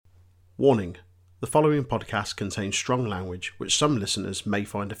Warning: the following podcast contains strong language which some listeners may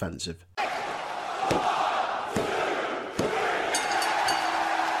find offensive.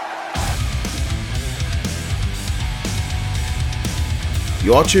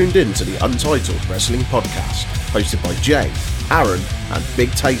 You are tuned in to the Untitled Wrestling Podcast, hosted by Jay, Aaron, and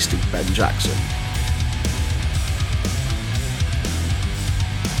Big Tasty Ben Jackson.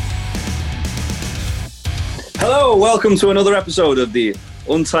 Hello, welcome to another episode of the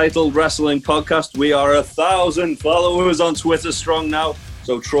Untitled Wrestling Podcast. We are 1,000 followers on Twitter strong now,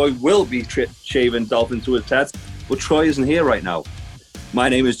 so Troy will be shaving Dolphin to his head, but Troy isn't here right now. My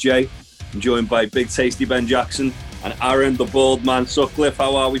name is Jay. I'm joined by Big Tasty Ben Jackson and Aaron, the bald man, Sutcliffe.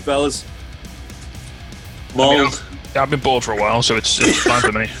 How are we, fellas? Bald. I've been bald for a while, so it's fine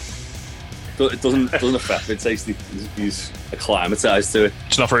for me. It doesn't affect Big Tasty. He's acclimatized to it.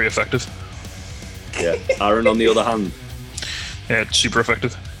 It's not very effective. Yeah. Aaron, on the other hand. Yeah, it's super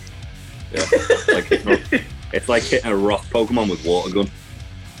effective. Yeah. It's like hitting a rock Pokemon with water gun.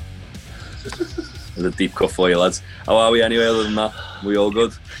 There's a deep cut for you, lads. How are we anyway, other than that? We all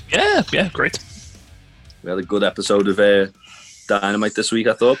good? Yeah, great. We had a good episode of Dynamite this week,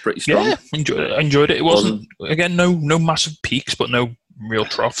 I thought. Pretty strong. Yeah, enjoyed it. It wasn't again, no massive peaks, but no real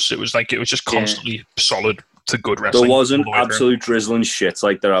troughs. It was just constantly solid to good wrestling. There wasn't absolute drizzling shit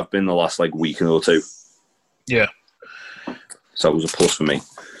like there have been the last week or two. Yeah. So it was a plus for me.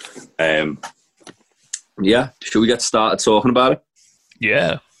 Yeah, should we get started talking about it?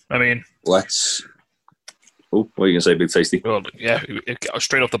 Yeah, I mean... Let's... Oh, what are you going to say, Big Tasty? Well, yeah, it got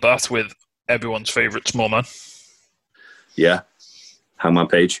straight off the bat with everyone's favourite small man. Yeah. Hangman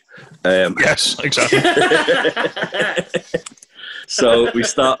Page. Yes, exactly. So we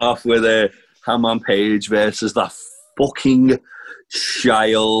start off with Hangman Page versus that fucking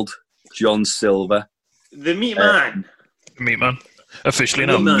child, John Silver. The Meat Man. Meat Man. Officially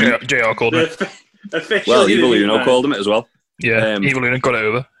now. JR called him. Well, Evil Uno called him it as well. Yeah, Evil Uno got it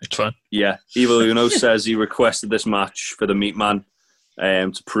over. It's fine. Yeah, Evil Uno says he requested this match for the Meat Man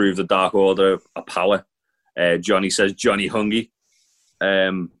to prove the Dark Order a power. Johnny says Johnny Hungry.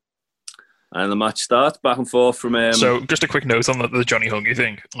 And the match starts back and forth from... So, just a quick note on the Johnny Hungry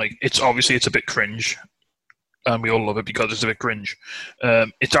thing. It's a bit cringe. And we all love it because it's a bit cringe.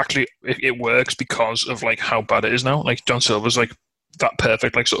 It's actually... It works because of, how bad it is now. John Silver's, that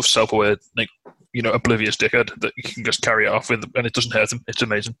perfect, sort of self-aware, oblivious dickhead that you can just carry it off with, and it doesn't hurt him. It's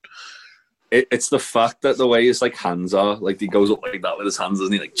amazing. It's the fact that the way his hands are, he goes up like that with his hands,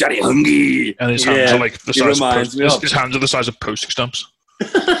 doesn't he? Johnny Hungry! And his hands are the size of his hands are the size of postage stamps.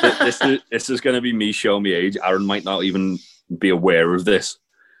 This is going to be me showing me age. Aaron might not even be aware of this.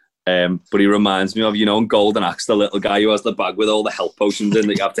 But he reminds me of, in Golden Axe, the little guy who has the bag with all the health potions in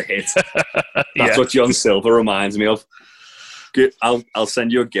that you have to hit. That's what John Silver reminds me of. I'll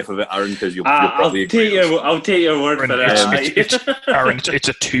send you a gif of it, Aaron, because you'll probably agree. I'll take your word for that. Aaron, it's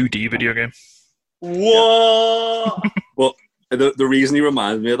a 2D video game. Whoa! But the reason he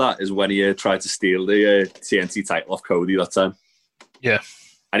reminds me of that is when he tried to steal the TNT title off Cody that time. Yeah.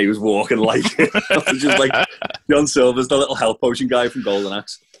 And he was walking just John Silver's the little health potion guy from Golden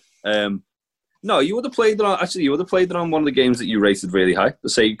Axe. No, you would have played it on one of the games that you rated really high, the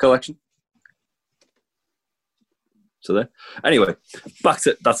Sega collection. So there. Anyway, that's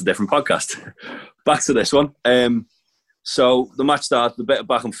a different podcast. Back to this one. So the match starts, a bit of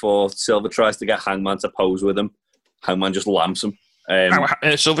back and forth. Silver tries to get Hangman to pose with him. Hangman just lamps him.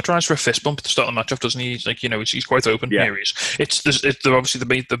 Silver tries for a fist bump to start the match off, doesn't he? He's quite open. Yeah. Here he is.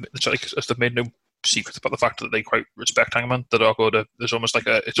 They've made no secret about the fact that they quite respect Hangman. The Dark Order. It's almost like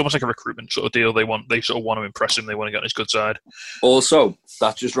a recruitment sort of deal. They sort of want to impress him. They want to get on his good side. Also,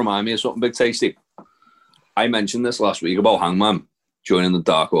 that just reminded me of something Big Tasty. I mentioned this last week about Hangman joining the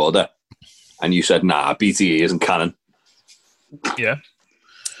Dark Order, and you said, "Nah, BTE isn't canon." Yeah.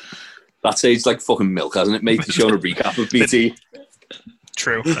 That's aged like fucking milk, hasn't it, mate? You're showing a recap of BTE.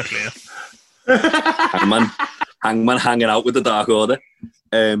 True, actually, yeah. Hangman hanging out with the Dark Order.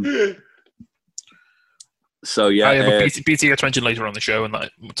 So yeah, BT gets mentioned later on the show, and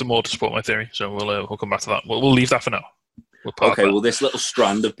that's more to support my theory. So we'll come back to that. We'll leave that for now. Well, this little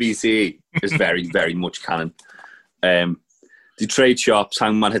strand of BTE is very, very much canon. The trade shops,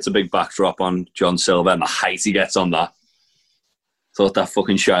 Hangman hits a big backdrop on John Silver, and the height he gets on that. Thought that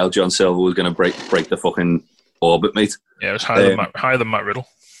fucking child John Silver was going to break the fucking orbit, mate. Yeah, it was higher than Matt Riddle.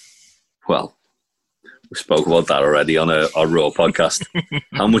 Well, we spoke about that already on our Raw podcast.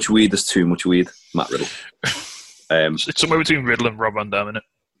 How much weed is too much weed? Matt Riddle. It's somewhere between Riddle and Rob Van Dam, innit?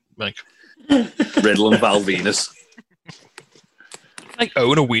 Riddle and Val Venus.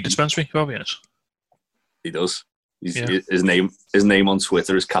 Own a weed dispensary, Val Venus. He does. His name on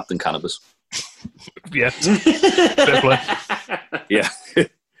Twitter is Captain Cannabis. Yeah. Fair play. Yeah.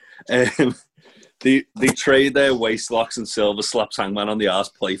 They trade their waist locks and Silver slaps Hangman on the arse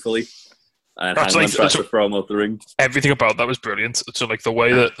playfully. And That's Hangman like- tries to throw him out the ring. Everything about that was brilliant. So, like, the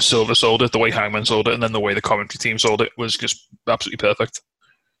way that Silver sold it, the way Hangman sold it, and then the way the commentary team sold it was just absolutely perfect.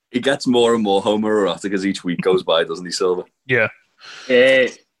 He gets more and more homoerotic as each week goes by, doesn't he, Silver? Yeah.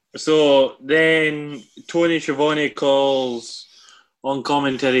 So then Tony Schiavone calls on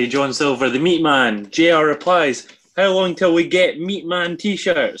commentary John Silver, the Meat Man. JR replies, "How long till we get Meat Man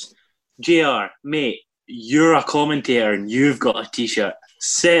t-shirts?" JR, mate, you're a commentator and you've got a t-shirt.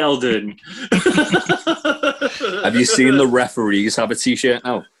 Settle down. Have you seen the referees have a t-shirt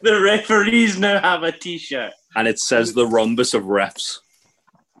now? The referees now have a t-shirt. And it says the rhombus of refs.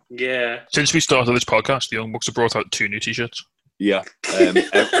 Yeah. Since we started this podcast, the Young Bucks have brought out 2 new t-shirts. Yeah.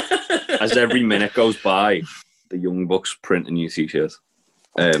 As every minute goes by, the Young Bucks print a new t-shirt.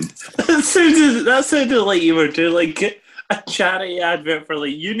 That sounded like you were doing like a charity advert for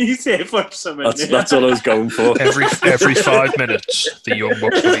like UNICEF or something. That's what I was going for. Every 5 minutes, the Young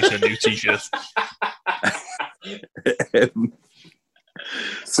Bucks release a new t-shirt.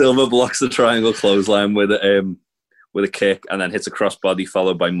 Silver blocks the triangle clothesline with a kick and then hits a crossbody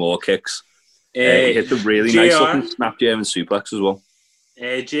followed by more kicks. He hit a really nice looking snap German suplex as well.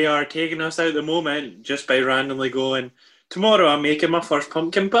 JR taking us out the moment just by randomly going, "Tomorrow I'm making my first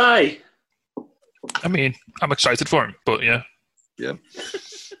pumpkin pie." I mean, I'm excited for him, but yeah. Yeah.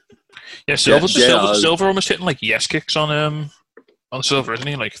 Yeah, Silver almost hitting like yes kicks on Silver, isn't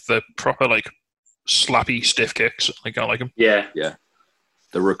he? Like the proper like slappy stiff kicks. Like I like him. Yeah.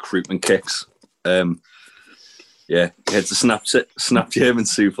 The recruitment kicks. Yeah, it's a snap German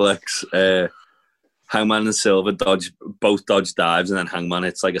suplex. Hangman and Silver both dodge dives, and then Hangman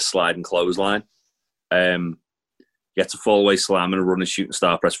hits like a sliding clothesline. Gets a fallaway slam and a running shooting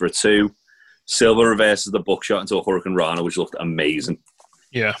star press for a 2. Silver reverses the buckshot into a Hurricane Rana, which looked amazing.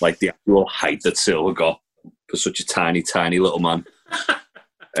 Yeah. Like the actual height that Silver got for such a tiny, tiny little man.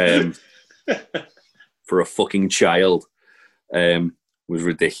 For a fucking child. Was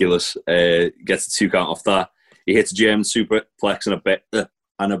ridiculous. Gets a 2 count off that. He hits a German superplex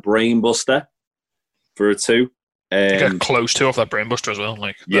and a brain buster for a 2. Get close to off that brain buster as well.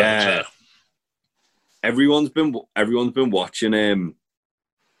 Like yeah. Everyone's been watching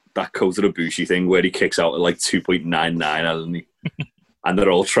that Kota Ibushi thing where he kicks out at like 2.99, hasn't he? And they're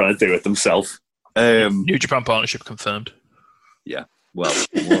all trying to do it themselves. New Japan partnership confirmed. Yeah. Well,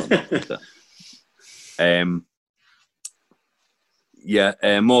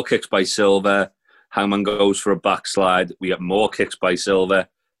 more kicks by Silver. Hangman goes for a backslide. We get more kicks by Silver.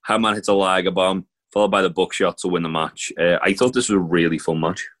 Hangman hits a Liger bomb, followed by the buckshot to win the match. I thought this was a really fun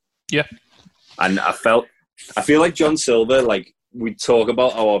match. Yeah. And I feel like John Silver, like, we talk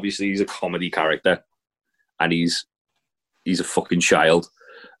about how obviously he's a comedy character and he's a fucking child.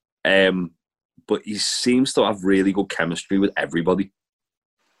 But he seems to have really good chemistry with everybody.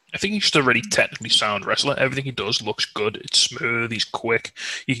 I think he's just a really technically sound wrestler. Everything he does looks good. It's smooth. He's quick.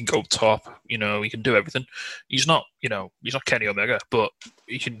 He can go top. He can do everything. He's not Kenny Omega, but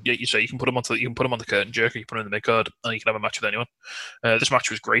you can put him on the curtain jerker. You put him in the mid card, and he can have a match with anyone. This match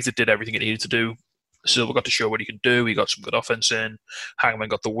was great. It did everything it needed to do. Silver got to show what he can do. He got some good offense in. Hangman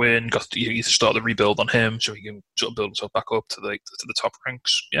got the win. He needs to start the rebuild on him so he can sort of build himself back up to the top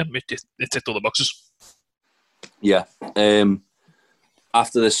ranks. Yeah, it ticked all the boxes. Yeah.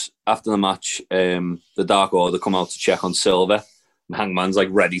 After the match, the Dark Order come out to check on Silver. And Hangman's like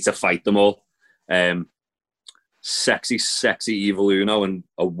ready to fight them all. Sexy Evil Uno in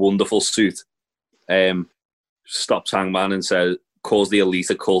a wonderful suit stops Hangman and calls the Elite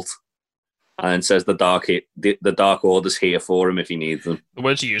a cult. And says the Dark Order's here for him if he needs them. The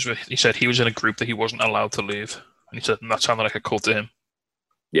words he used were, he said he was in a group that he wasn't allowed to leave. And he said, and that sounded like a cult to him.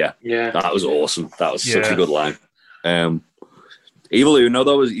 Yeah. That was awesome. That was such a good line. Evil Uno,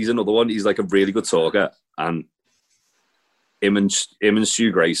 though, he's another one. He's like a really good talker. And him and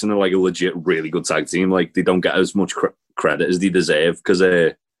Stu Grayson are like a legit really good tag team. Like, they don't get as much credit as they deserve because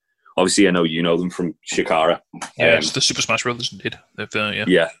obviously I know you know them from Shikara. Yeah, it's the Super Smash Brothers indeed.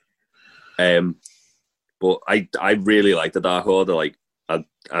 Yeah. But I really like the Dark Order. Like,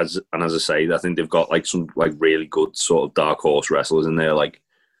 as I say, I think they've got like some like really good sort of dark horse wrestlers in there, like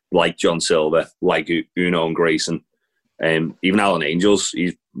John Silver, like Uno and Grayson. Even Alan Angels,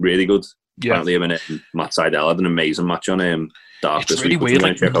 he's really good. Yeah. Apparently, him and Matt Sydal had an amazing match on Dark. It's really weird.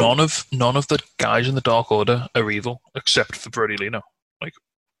 Like none of the guys in the Dark Order are evil except for Brody Lino. Like,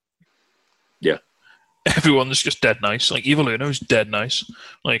 yeah, everyone's just dead nice. Like Evil Uno's dead nice.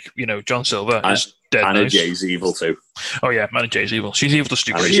 Like, John Silver is dead Anna nice. Jay's evil too. Oh yeah, Anna Jay's evil. She's evil to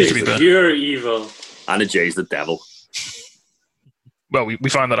stupid. She's pure evil. Anna Jay's the devil. Well, we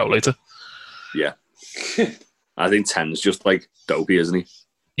find that out later. Yeah. I think Ten's just like dopey, isn't he?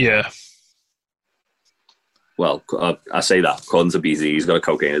 Yeah. Well, I say that. According to BZ, he's got a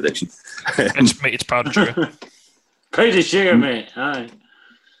cocaine addiction. It's powdered sugar. Powdered sugar, mate. Aye.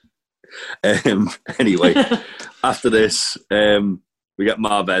 Anyway, after this, we get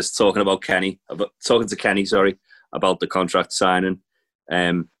Marvez talking to Kenny, about the contract signing.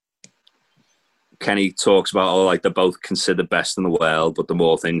 Kenny talks about how like they're both considered best in the world, but the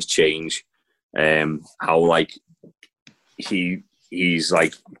more things change, how like he's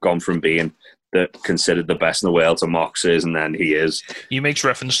like gone from being considered the best in the world to Mox is, and then he is. He makes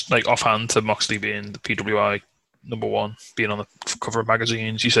reference like offhand to Moxley being the PWI #1, being on the cover of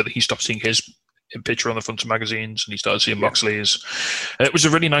magazines. He said that he stopped seeing his picture on the front of magazines and he started seeing Moxley's. It was a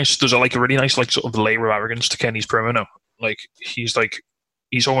really nice. There's a really nice like sort of layer of arrogance to Kenny's promo now. Like he's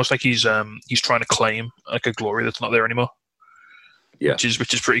almost like he's trying to claim like a glory that's not there anymore. Yeah,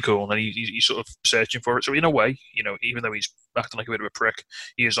 which is pretty cool, and he's sort of searching for it. So in a way, even though he's acting like a bit of a prick,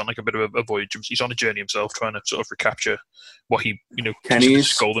 he is on like a bit of a voyage. He's on a journey himself, trying to sort of recapture what he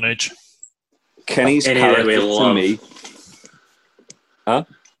Kenny's golden age. Kenny's character to me. Huh?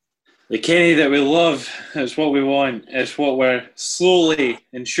 The Kenny that we love is what we want. It's what we're slowly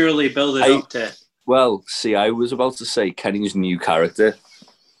and surely building up to. Well, see, I was about to say Kenny's new character.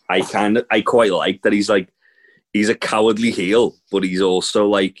 I quite like that he's a cowardly heel, but he's also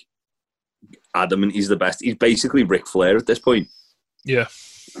like adamant he's the best. He's basically Ric Flair at this point. Yeah.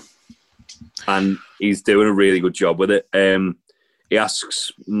 And he's doing a really good job with it. He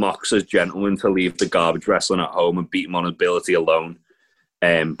asks Mox as gentleman to leave the garbage wrestling at home and beat him on ability alone.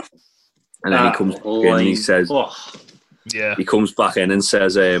 And then he comes in and he says, yeah. He comes back in and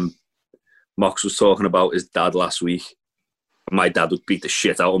says, Mox was talking about his dad last week. My dad would beat the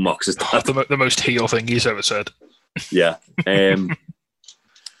shit out of Mox's dad. The most heel thing he's ever said. Yeah. I mean,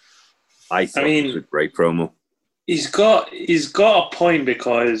 it was a great promo. He's got a point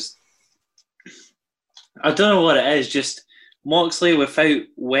because I don't know what it is. Just Moxley without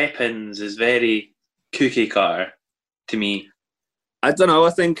weapons is very cookie cutter to me. I don't know.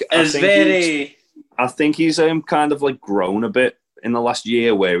 I think he's kind of like grown a bit in the last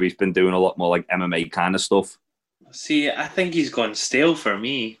year, where he's been doing a lot more like MMA kind of stuff. See, I think he's gone stale for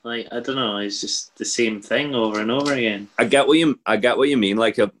me. Like, I don't know, it's just the same thing over and over again. I get what you mean.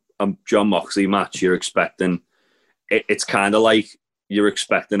 Like a John Moxley match, you're expecting. It's kind of like you're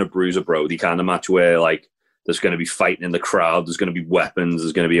expecting a Bruiser Brody kind of match where like there's going to be fighting in the crowd, there's going to be weapons,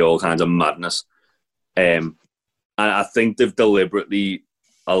 there's going to be all kinds of madness. And I think they've deliberately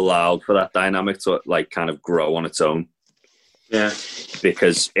allowed for that dynamic to like kind of grow on its own. Yeah,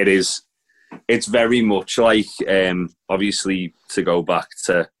 because it's very much like, obviously, to go back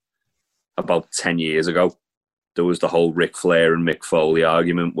to about 10 years ago, there was the whole Ric Flair and Mick Foley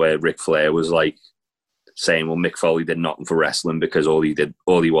argument where Ric Flair was like saying, well, Mick Foley did nothing for wrestling because all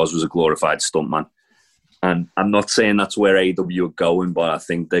he was a glorified stuntman. And I'm not saying that's where AEW are going, but I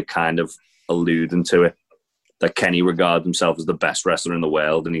think they're kind of alluding to it. That Kenny regards himself as the best wrestler in the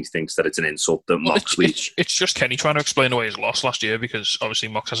world, and he thinks that it's an insult that Moxley... It's just Kenny trying to explain away his loss last year, because obviously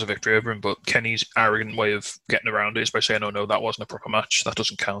Mox has a victory over him, but Kenny's arrogant way of getting around it is by saying, "Oh no, that wasn't a proper match. That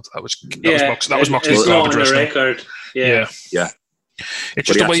doesn't count. That was Moxley's garbage wrestling." Record. Yeah.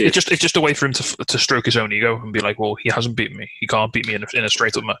 It's just a way for him to stroke his own ego and be like, "Well, he hasn't beaten me. He can't beat me in a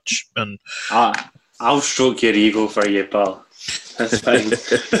straight up match." And I'll stroke your ego for you, pal. That's fine.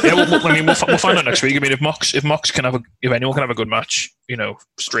 we'll find out next week. I mean, if anyone can have a good match,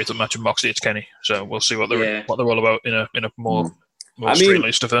 straight up match of Moxley, it's Kenny. So we'll see what they're all about in a more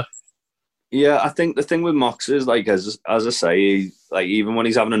straight-laced affair. Yeah, I think the thing with Mox is like, as I say, like even when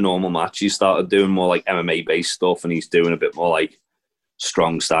he's having a normal match, he started doing more like MMA based stuff, and he's doing a bit more like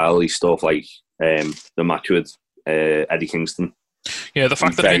strong style stuff, like the match with Eddie Kingston. Yeah, the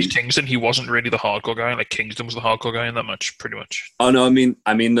fact that against Kingston, he wasn't really the hardcore guy. Like Kingston was the hardcore guy in that match, pretty much. Oh no,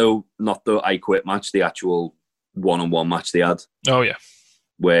 I mean though, not the I Quit match, the actual one-on-one match they had. Oh yeah,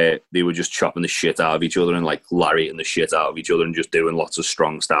 where they were just chopping the shit out of each other and like lariating the shit out of each other and just doing lots of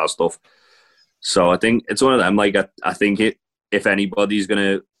strong style stuff. So I think it's one of them. Like I think if anybody's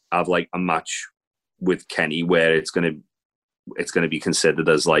gonna have like a match with Kenny where it's gonna be considered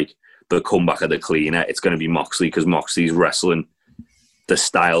as like the comeback of the cleaner, it's gonna be Moxley, because Moxley's wrestling the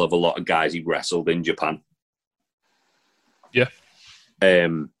style of a lot of guys he wrestled in Japan. Yeah.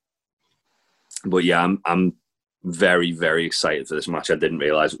 But yeah, I'm very, very excited for this match. I didn't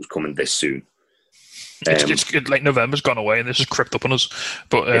realize it was coming this soon. Like November's gone away and this has crept up on us.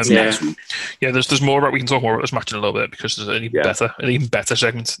 But It's next week. yeah, there's more about. We can talk more about this match in a little bit because there's an even better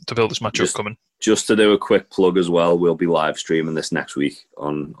segment to build this match up coming. Just to do a quick plug as well, we'll be live streaming this next week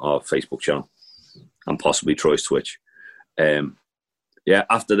on our Facebook channel and possibly Troy's Twitch.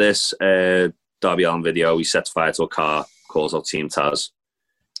 After this Darby Allin video, he sets fire to a car, calls out Team Taz,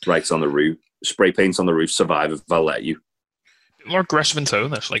 writes on the roof, spray paints on the roof, "Survive if I'll let you." More aggressive in tone.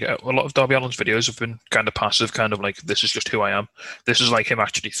 This, like, a lot of Darby Allin's videos have been kind of passive, kind of like, this is just who I am. This is like him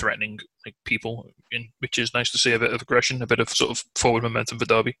actually threatening like people, which is nice to see. A bit of aggression, a bit of sort of forward momentum for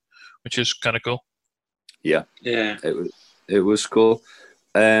Darby, which is kind of cool. Yeah. It was cool.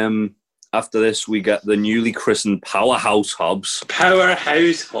 After this, we get the newly christened Powerhouse Hobbs.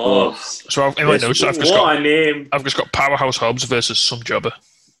 Powerhouse Hobbs. So in my notes, I've just a name. I've just got Powerhouse Hobbs versus some jobber.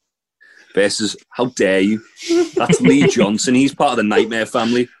 Versus, how dare you? That's Lee Johnson. He's part of the Nightmare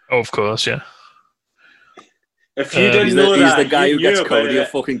family. Oh, of course, yeah. If you didn't know he's that, the guy who gets Cody a it.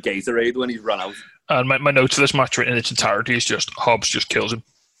 fucking Gatorade when he's run out. And my notes for this match in its entirety is just Hobbs just kills him.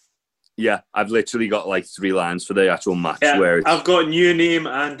 Yeah, I've literally got like 3 lines for the actual match. Yeah, where it's... I've got new name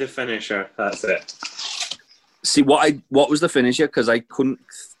and the finisher. That's it. See, what was the finisher? Because I couldn't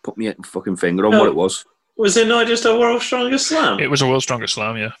put my fucking finger on what it was. Was it not just a World's Strongest Slam? It was a World's Strongest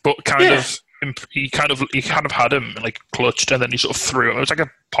Slam, yeah. But he kind of had him like clutched, and then he sort of threw him. It was like a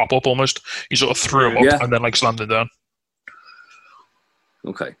pop up almost. He sort of threw him up and then like slammed him down.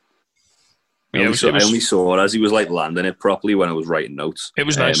 Okay. Yeah, I only saw it as he was like landing it properly when I was writing notes. It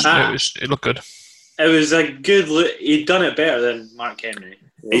was nice. It looked good. It was a good look. He'd done it better than Mark Henry.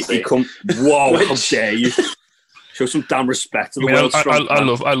 Whoa! How dare you? Show some damn respect to the world's strongest man.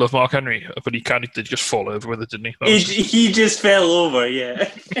 I love Mark Henry, but he kind of did just fall over with it, didn't he? He just fell over, yeah.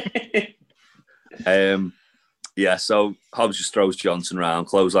 So Hobbs just throws Johnson around,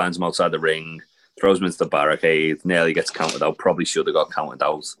 clotheslines him outside the ring, throws him into the barricade, nearly gets counted out. Probably should have got counted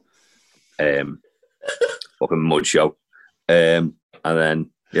out. Fucking mud show. And then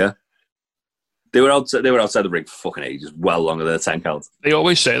they were outside the ring for fucking ages, well longer than a 10 count. They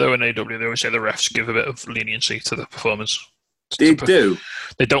always say though in AEW, they always say the refs give a bit of leniency to the performers. They do.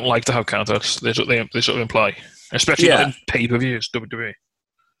 They don't like to have countouts. They sort of imply, especially in pay-per-views, WWE.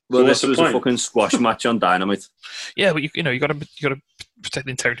 Well, this was a fucking squash match on Dynamite. Yeah, but you got to protect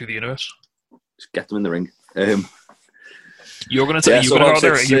the integrity of the universe. Just get them in the ring. You're going to go out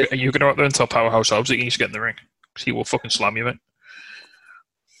there. You're going to go out there and tell Powerhouse Hobbs that he needs to get in the ring. Because he will fucking slam you, mate.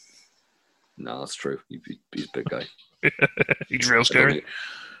 No, that's true. He's a big guy. He's real scary.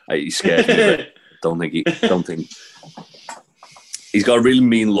 He's scared me. Don't think. He's got a really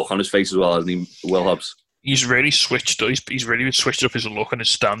mean look on his face as well, hasn't he, Will Hobbs? He's really switched. He's really switched up his look and his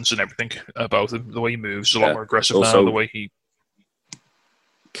stance and everything about him. The way he moves is a lot more aggressive now. The way he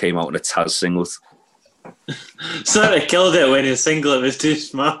came out in a Taz singlet. Sort of killed it when his singlet was too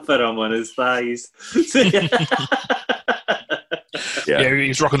small for him on his thighs. Yeah, he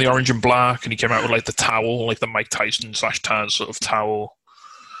was rocking the orange and black, and he came out with like the towel, like the Mike Tyson / Taz sort of towel.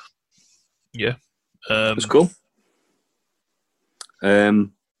 Yeah, it was cool.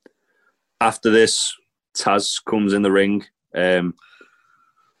 After this, Taz comes in the ring.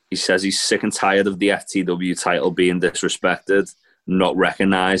 He says he's sick and tired of the FTW title being disrespected, not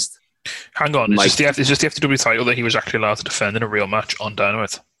recognised. Hang on, is this the FTW title that he was actually allowed to defend in a real match on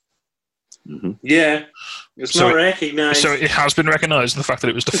Dynamite? Mm-hmm. Yeah, it's not recognised. So it has been recognised in the fact that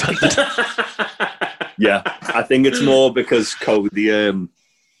it was defended. Yeah, I think it's more because Cody did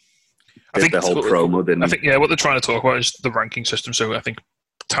the whole promo, didn't he? I think, what they're trying to talk about is the ranking system. So I think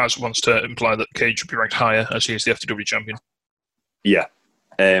Taz wants to imply that Cage should be ranked higher as he is the FTW champion. Yeah.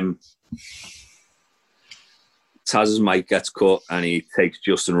 Taz's mic gets cut and he takes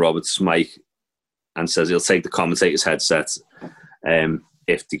Justin Roberts' mic and says he'll take the commentator's headset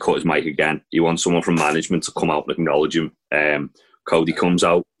if they cut his mic again. He wants someone from management to come out and acknowledge him. Cody comes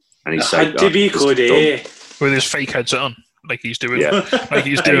out and he said, to be Cody with his fake headset on, like he's doing, like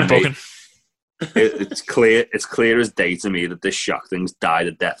he's doing booking. It's clear as day to me that this shock thing's died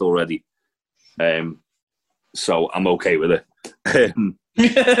a death already. So I'm okay with it.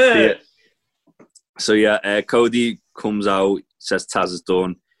 Cody comes out, says Taz is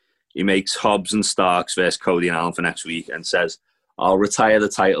done. He makes Hobbs and Starks versus Cody and Allen for next week and says, I'll retire the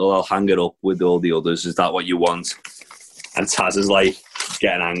title, I'll hang it up with all the others. Is that what you want? And Taz is like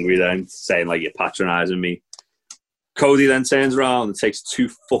getting angry then, saying like, you're patronising me. Cody then turns around and takes too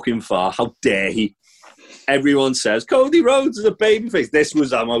fucking far. How dare he? Everyone says, Cody Rhodes is a babyface. This was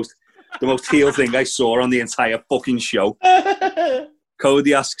the most heel thing I saw on the entire fucking show.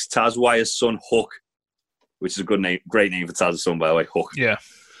 Cody asks Taz why his son Hook, which is a great name for Taz's son, by the way, Hook. Yeah.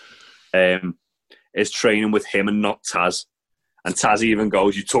 is training with him and not Taz. And Taz even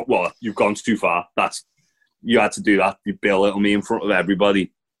goes, you've gone too far. You had to do that. You belittle me in front of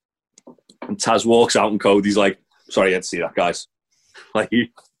everybody. And Taz walks out and Cody's like, sorry, you had to see that, guys. Like, an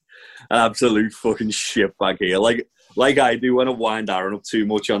absolute fucking shitbag here. Like I do when I wind Aaron up too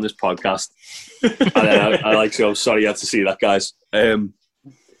much on this podcast. And then I like to go, sorry, you had to see that, guys. And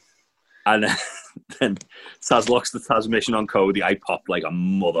then Taz locks the Taz mission on Cody. I popped like a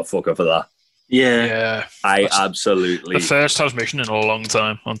motherfucker for that. Yeah. Absolutely. The first transmission in a long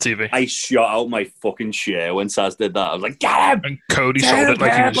time on TV. I shot out my fucking chair when Taz did that. I was like, get him! And Cody sold it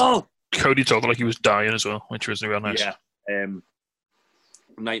like he was dying as well, which was real nice. Yeah.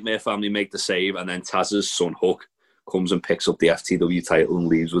 Nightmare Family make the save, and then Taz's son Hook comes and picks up the FTW title and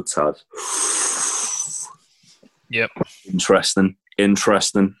leaves with Taz. Yep. Interesting. I'm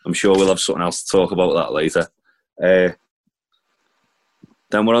sure we'll have something else to talk about that later.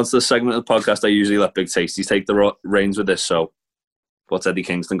 Then we're on to the segment of the podcast I usually let Big Tasty take the reins with this. So, what's Eddie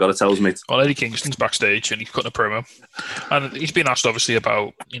Kingston got to tell us, mate? Well, Eddie Kingston's backstage and he's cutting a promo. And he's been asked, obviously,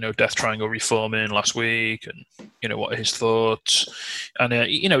 about, Death Triangle reforming last week and, what are his thoughts. And,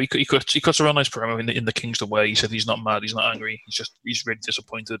 he cuts a real nice promo in the Kingston way. He said he's not mad, he's not angry. He's really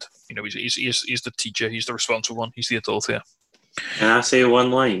disappointed. He's the teacher, he's the responsible one, he's the adult here. Can I say one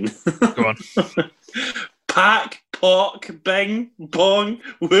line? Go on. Pack, pock, bing, bong,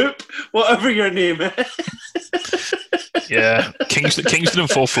 whoop, whatever your name is. Yeah, Kingston in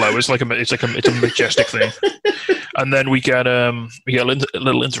full flow. It's a majestic thing. And then we get a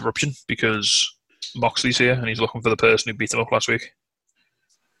little interruption because Moxley's here and he's looking for the person who beat him up last week.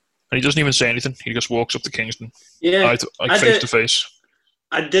 And he doesn't even say anything. He just walks up to Kingston. Yeah, face to face.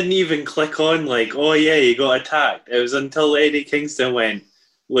 I didn't even click on oh yeah, you got attacked. It was until Eddie Kingston went,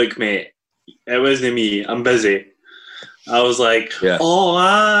 look, mate, it wasn't me. I'm busy. I was like, yeah. Oh,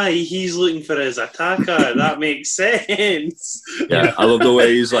 aye, he's looking for his attacker. That makes sense. Yeah, I love the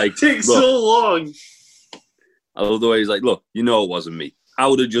way he's like, takes so long. I love the way he's like, look, it wasn't me. I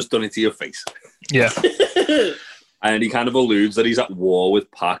would have just done it to your face. Yeah. And he kind of alludes that he's at war with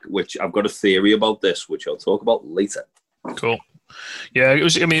Pac, which I've got a theory about this, which I'll talk about later. Cool. Yeah, it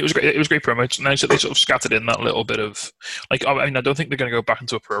was great. It was great promo. It's nice that they sort of scattered in that little bit of I don't think they're going to go back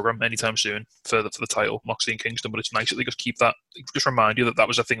into a program anytime soon for the title, Moxley and Kingston. But it's nice that they just keep that. Just remind you that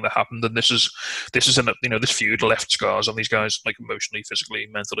was a thing that happened, and this is this feud left scars on these guys, like emotionally, physically,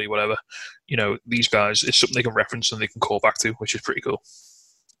 mentally, whatever. These guys, it's something they can reference and they can call back to, which is pretty cool.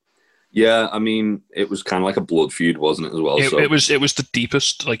 Yeah, it was kind of like a blood feud, wasn't it, as well? It was the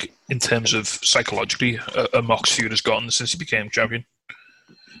deepest, like, in terms of psychologically, a Mox feud has gotten since he became champion.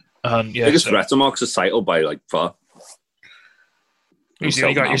 And yeah, biggest threat to Mox's title by, like, far. He's the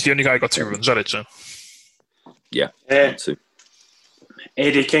only guy who got 2 runs at it, so. Yeah.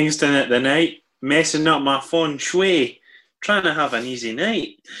 Eddie Kingston at the night, messing up my feng shui, trying to have an easy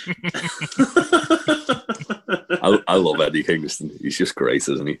night. I love Eddie Kingston. He's just great,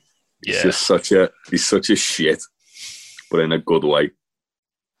 isn't he? Yeah. He's such a shit, but in a good way.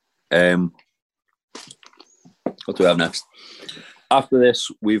 What do we have next? After this,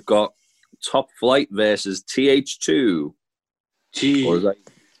 we've got Top Flight versus TH2. Or is that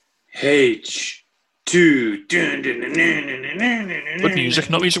H2. Good music,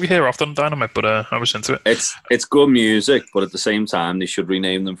 not music we hear often on Dynamite, but I was into it. It's good music, but at the same time, they should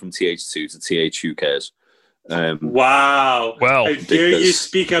rename them from TH2 to TH Who Cares. Wow. Well, how dare you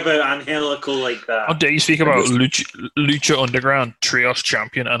speak about Angelico like that? How dare you speak about Lucha Underground Trios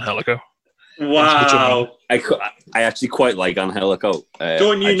champion Angelico? Wow. I actually quite like Angelico.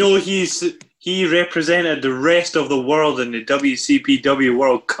 Don't you know he represented the rest of the world in the WCPW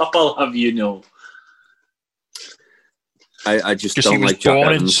World Cup, I'll have you know. I just he don't was like Jack born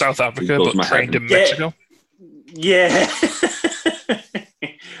Evans. in South Africa but trained in Mexico. Yeah.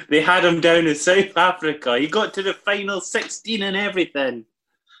 They had him down in South Africa. He got to the final 16 and everything.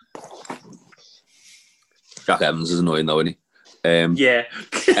 Jack Evans is annoying though, isn't he? Yeah.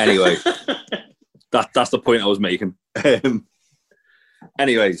 Anyway, that's the point I was making.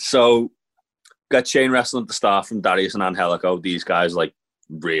 Anyway, so got chain wrestling at the start from Darius and Angelico. These guys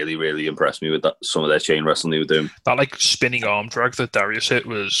really, really impressed me with some of their chain wrestling they were doing. That spinning arm drag that Darius hit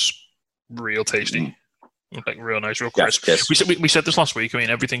was real tasty. Real nice, real crisp. Yes. We said this last week.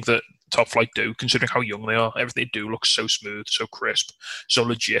 Everything that Top Flight do, considering how young they are, everything they do looks so smooth, so crisp, so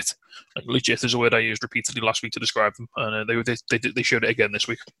legit. Legit is a word I used repeatedly last week to describe them, and they showed it again this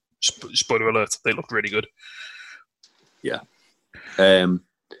week. Spoiler alert: they looked really good. Yeah.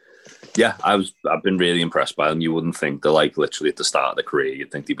 Yeah, I've been really impressed by them. You wouldn't think they're like literally at the start of their career. You'd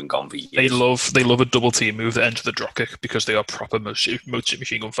think they've been gone for years. They love a double team move that ends with a dropkick because they are proper Machine Gun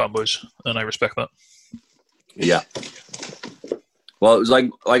fanboys, and I respect that. Yeah. Well, it was like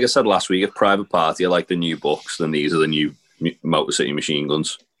I said last week, if Private Party are like the new Bucks, then these are the new Motor City Machine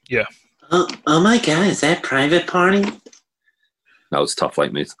Guns. Yeah. Oh my God, is that Private Party? No, it's Top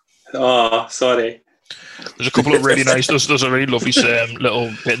Flight, mate. Oh, sorry. There's a couple of really nice. There's a really lovely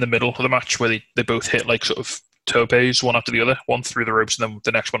little bit in the middle of the match where they both hit like sort of topes one after the other, one through the ropes and then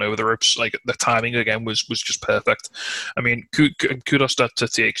the next one over the ropes. Like the timing again was just perfect. I mean, kudos to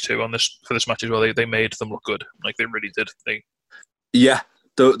TH2 for this match as well. They made them look good. Like they really did. Yeah,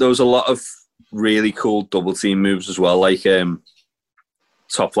 there was a lot of really cool double team moves as well. Like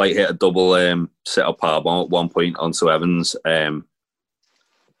Top Flight hit a double set up powerbomb at one point onto Evans.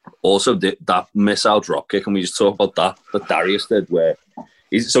 Also did that missile dropkick, and we just talked about that Darius did, where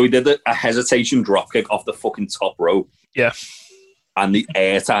he did a hesitation dropkick off the fucking top rope. Yeah, and the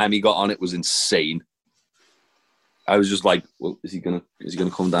air time he got on it was insane. I was just like, well, is he gonna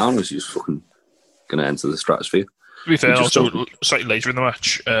come down, or is he just fucking gonna enter the stratosphere? To be fair, also slightly later in the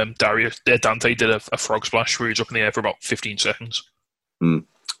match, Dante did a frog splash where he was up in the air for about 15 seconds.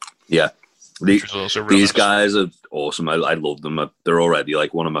 Yeah. These nice. guys are awesome. I love them. They're already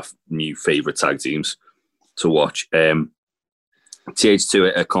like one of my new favourite tag teams to watch.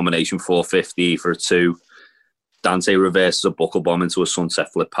 TH2 a combination 450 for a 2. Dante reverses a buckle bomb into a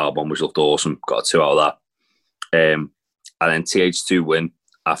sunset flip powerbomb, which looked awesome. Got a 2 out of that. And then TH2 win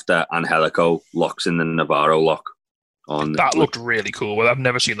after Angelico locks in the Navarro lock. That looked really cool. Well, I've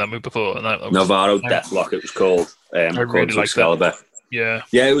never seen that move before. And that Navarro Deathlock, it was called. I really like that. Yeah,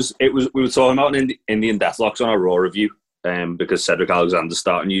 it was. We were talking about Indian Deathlocks on our Raw review, because Cedric Alexander's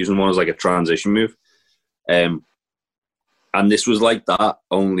starting using one as like a transition move, and this was like that.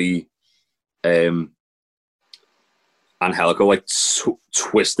 Only, Angelico like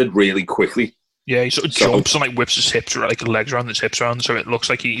twisted really quickly. Yeah, he sort of jumps and like whips his hips, like legs around his hips around, so it looks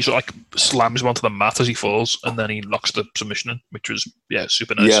like he sort of like slams him onto the mat as he falls, and then he locks the submission in, which was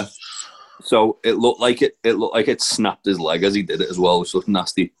super nice. Yeah. So it looked like it snapped his leg as he did it as well, which looked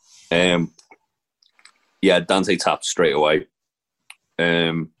nasty. Dante tapped straight away.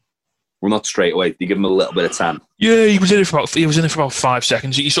 Well, not straight away. They give him a little bit of time. Yeah, he was in it for about 5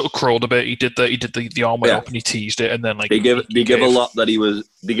 seconds. He sort of crawled a bit. He did the arm way up and he teased it, and then like they give enough that he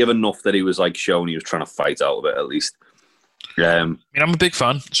was like showing he was trying to fight out of it at least. I mean, I'm a big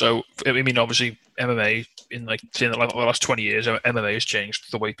fan. So I mean, obviously MMA in like the last 20 years, MMA has changed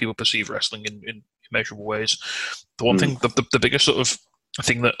the way people perceive wrestling in immeasurable ways. The one thing, the biggest sort of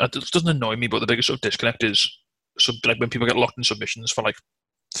thing that doesn't annoy me, but the biggest sort of disconnect is like when people get locked in submissions for like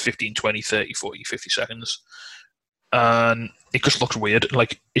 15, 20, 30, 40, 50 seconds. And it just looks weird.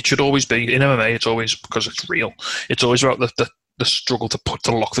 Like it should always be in MMA. It's always, because it's real. It's always about the struggle to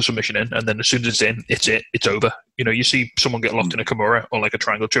lock the submission in, and then as soon as it's in, it's over. You know, you see someone get locked in a Kimura or like a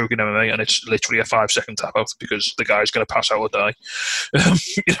triangle choke in MMA, and it's literally a 5-second tap out because the guy's going to pass out or die.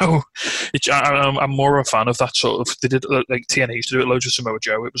 You know, I'm more of a fan of that sort of. They did like TNA used to do it loads with Samoa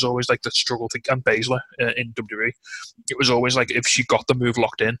Joe. It was always like the struggle to, and Baszler in WWE. It was always like if she got the move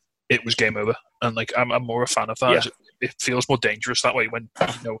locked in, it was game over. And like I'm more a fan of that. Yeah. It feels more dangerous that way when,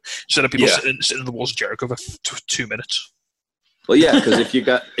 you know, instead of people sitting in the walls of Jericho for 2 minutes. Well, yeah, because if you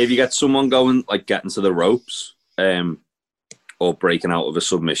get someone going like getting to the ropes, or breaking out of a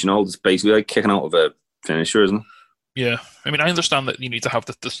submission hold, it's basically like kicking out of a finisher, isn't it? Yeah, I mean, I understand that you need to have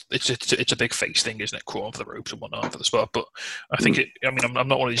it's a big face thing, isn't it? Crawling for the ropes and whatnot for the spot, but I think I'm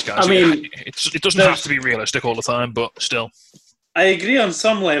not one of these guys. I mean, it doesn't have to be realistic all the time, but still. I agree on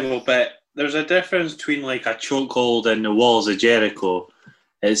some level, but there's a difference between like a chokehold and the walls of Jericho.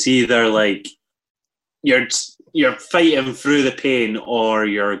 It's either like you're fighting through the pain or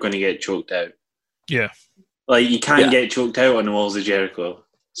you're going to get choked out. Yeah. Like, you can't get choked out on the walls of Jericho.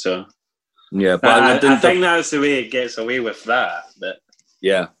 So, yeah, but I think that's the way it gets away with that. But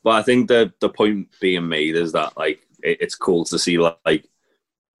yeah, but I think the point being made is that, like, it's cool to see, like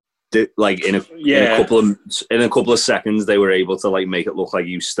in a couple of seconds, they were able to, like, make it look like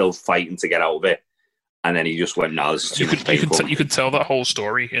you still fighting to get out of it. And then he just went, "No, this is too much painful." You could tell that whole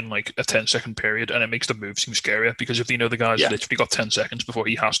story in like a 10-second period, and it makes the move seem scarier because if you know the guy's literally got 10 seconds before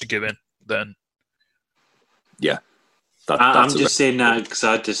he has to give in, then I'm just saying that because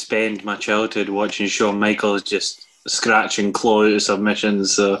I had to spend my childhood watching Shawn Michaels just scratch and claw out of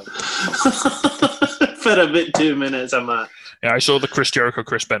submissions. So for about 2 minutes, I'm at. Yeah, I saw the Chris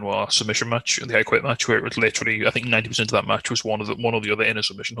Jericho-Chris Benoit submission match, the I Quit match, where it was literally, I think 90% of that match was one or the other in a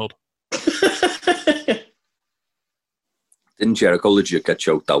submission hold. Didn't Jericho legit get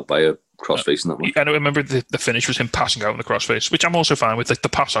choked out by a crossface in that one? I know. Remember the finish was him passing out in the crossface, which I'm also fine with. Like the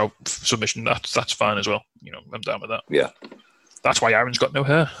pass out submission, that's fine as well. You know, I'm down with that. Yeah. That's why Aaron's got no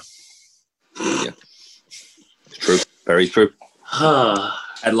hair. Yeah. It's true. Very true.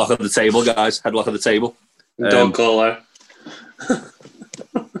 Headlock at the table, guys. Headlock at the table. Dog collar.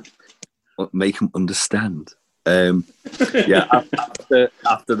 Make him understand. Yeah,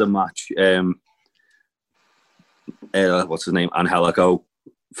 after the match, what's his name? Angelico,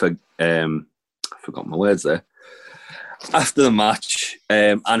 I forgot my words there. After the match,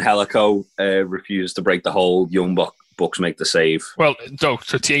 Angelico refused to break the hold. Young Bucks make the save. Well, no,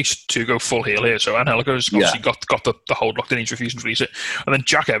 so TH2 go full heel here, so Angelico's obviously got the hold locked in, he's refusing to release it. And then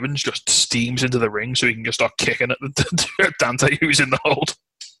Jack Evans just steams into the ring so he can just start kicking at the Dante who's in the hold.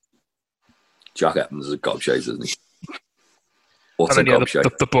 Jack Evans is a gobshite, isn't he? And then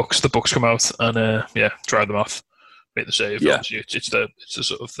the Bucks come out and drive them off, make the save. Yeah, it's the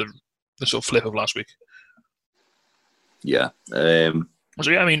sort of the sort of flip of last week. Yeah. So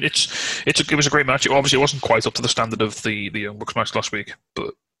yeah, I mean it was a great match. It wasn't quite up to the standard of the Young Bucks match last week,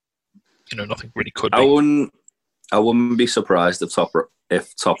 but you know nothing really could be. I wouldn't be surprised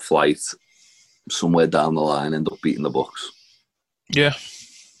if Top Flight somewhere down the line end up beating the Bucks. Yeah,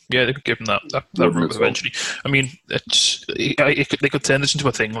 they could give them that route eventually. I mean, they could turn this into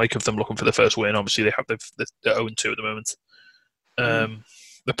a thing like of them looking for the first win. Obviously, they're 0-2 at the moment.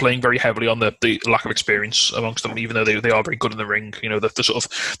 They're playing very heavily on the lack of experience amongst them, even though they are very good in the ring. You know, the sort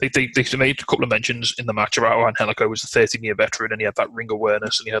of they made a couple of mentions in the match about how Angelico was a 13-year veteran and he had that ring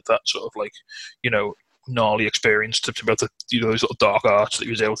awareness and he had that sort of like, you know, gnarly experience to be able to do those little dark arts that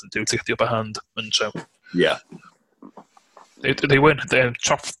he was able to do to get the upper hand. And so, yeah. They win. They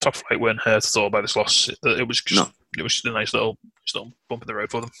top flight win hurt at all by this loss. It was just a nice little bump in the road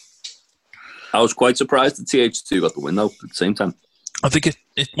for them. I was quite surprised that TH2 got the win though. At the same time, I think it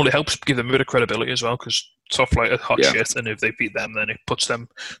helps give them a bit of credibility as well because Top Flight are hot shit, and if they beat them, then it puts them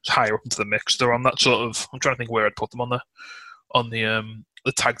higher up into the mix. They're on that sort of. I'm trying to think where I'd put them on the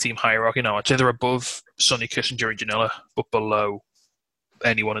tag team hierarchy now. I'd say they're above Sonny Kiss and Jerry Janela, but below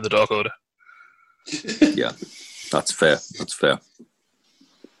anyone in the Dark Order. Yeah. That's fair.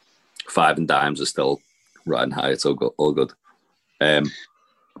 5 and Dimes are still riding high. It's all good.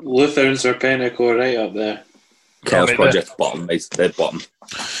 Luther and Serpentico right up there. Chaos Project bottom, mate. They're bottom.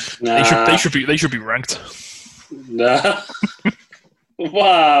 Nah. They should be ranked. Nah.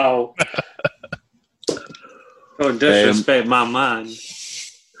 Wow. Don't disrespect my man.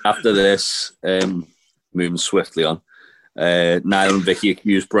 After this, moving swiftly on. Nyla and Vicky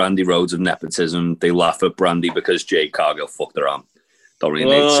accuse Brandy Rhodes of nepotism. They laugh at Brandy because Jade Cargill fucked her arm. Don't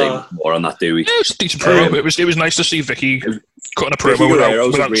really need to say more on that, do we? Yeah, it was a decent promo. It was nice to see Vicky cutting a promo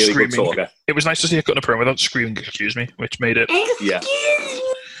without really screaming. It was nice to see her cutting a promo without screaming, excuse me, which made it. Yeah.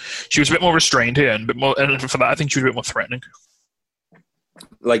 She was a bit more restrained here, and for that, I think she was a bit more threatening.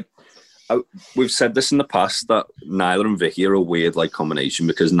 Like, we've said this in the past that Nyla and Vicky are a weird like combination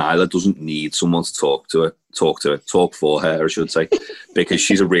because Nyla doesn't need someone to talk for her, I should say, because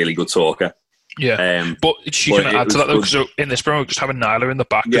she's a really good talker. Yeah, but she can add to that though. So in this promo, just having Nyla in the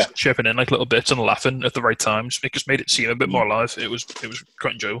back, just chipping in like little bits and laughing at the right times, it just made it seem a bit more alive. It was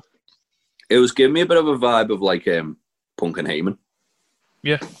quite enjoyable. It was giving me a bit of a vibe of like Punk and Heyman.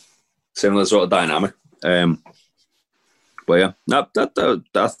 Yeah, similar sort of dynamic. But yeah, I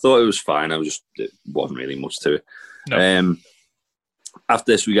thought it was fine. It wasn't really much to it. No.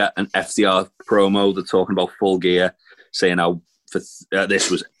 After this, we got an FTR promo. They're talking about Full Gear, saying how this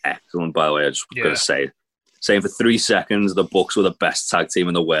was excellent. By the way, I just got to say, saying for 3 seconds the Bucks were the best tag team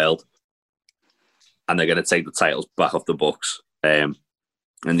in the world, and they're going to take the titles back off the Bucks. And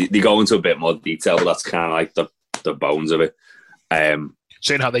they go into a bit more detail, but that's kind of like the bones of it.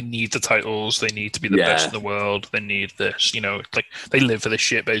 Saying how they need the titles, they need to be the best in the world, they need this, you know, like they live for this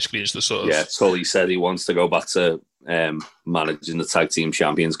shit basically is the sort of... Yeah, Tully said he wants to go back to managing the tag team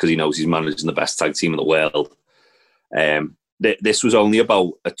champions because he knows he's managing the best tag team in the world. This was only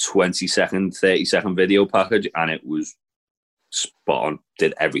about a 20-second, 30-second video package and it was spot on,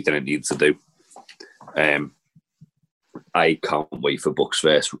 did everything it needed to do. I can't wait for Bucks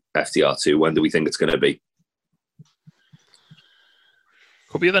vs FTR2. When do we think it's going to be?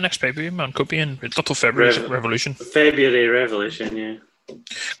 Could be the next pay-per-view, man. Could be in... It's not till February Revolution. February Revolution, yeah.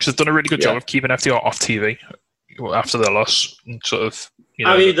 Because they've done a really good job of keeping FTR off TV after their loss. And sort of, you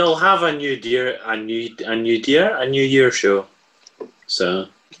know... I mean, they'll have a New Year show. So...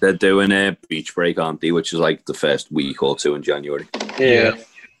 They're doing a Beach Break, aren't they? Which is like the first week or two in January. Yeah.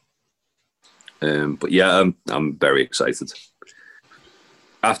 But yeah, I'm very excited.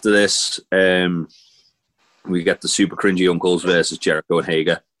 After this, we get the super cringy uncles versus Jericho and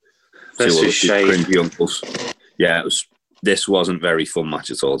Hager. This is shite. Cringy uncles. Yeah, this wasn't very fun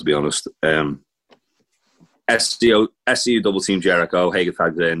match at all, to be honest. SCU double team Jericho. Hager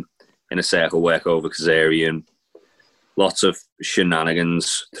tags in a circle work over Kazarian. Lots of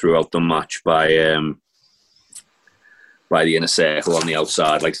shenanigans throughout the match by the inner circle on the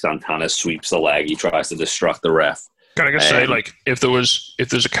outside. Like Santana sweeps the leg. He tries to distract the ref. Can I just say, like, if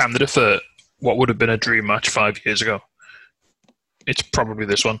there's a candidate for what would have been a dream match 5 years ago, it's probably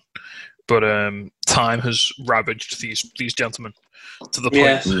this one. But time has ravaged these gentlemen to the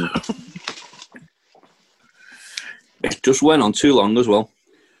point. It just went on too long as well.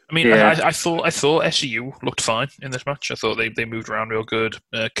 I mean, I thought SCU looked fine in this match. I thought they moved around real good.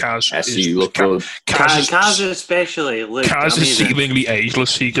 Kaz looked good. Kaz especially looked Kaz amazing. Is seemingly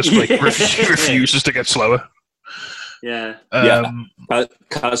ageless. He just refuses to get slower. Yeah.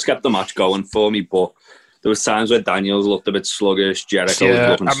 Kaz kept the match going for me, but there was times where Daniels looked a bit sluggish. Jericho was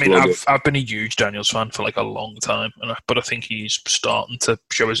looking sluggish. I've been a huge Daniels fan for like a long time, but I think he's starting to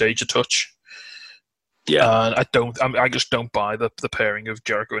show his age a touch. Yeah, I just don't buy the pairing of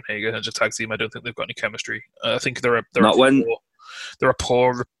Jericho and Hager as a tag team. I don't think they've got any chemistry. I think they're a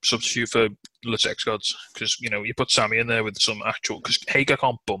poor substitute for Le Sex Gods, because you put Sammy in there with some actual, because Hager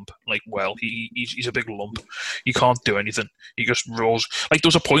can't bump he's a big lump. He can't do anything. He just rolls. Like, there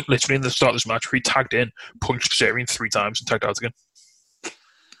was a point literally in the start of this match where he tagged in, punched Kazarian 3 times and tagged out again.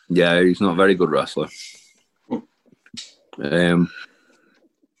 Yeah, he's not a very good wrestler.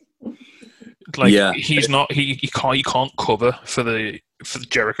 He's not. He can't cover for the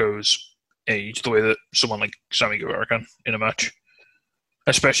Jericho's age the way that someone like Sammy Guevara can in a match,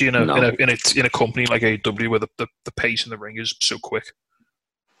 especially in a company like AEW where the pace in the ring is so quick.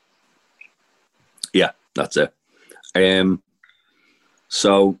 Yeah, that's it.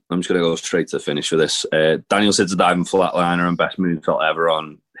 So I'm just gonna go straight to the finish for this. Daniels hits a diving flatliner and best moonsault ever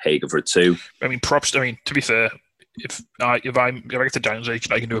on Hager for 2. I mean, props. I mean, to be fair, if I get to Daniels' age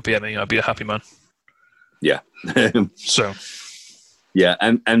and I can do a PME, I'd be a happy man. Yeah. So. Yeah,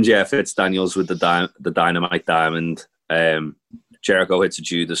 MJF hits Daniels with the Dynamite Diamond. Jericho hits a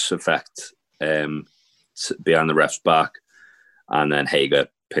Judas effect behind the ref's back, and then Hager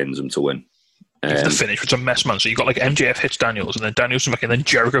pins him to win. The finish, it's a mess, man. So you got like MJF hits Daniels, and then Daniels comes back, and then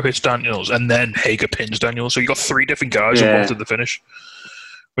Jericho hits Daniels, and then Hager pins Daniels. So you got 3 different guys involved in the finish.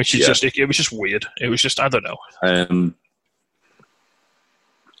 Which is just, it was just weird. It was just, I don't know.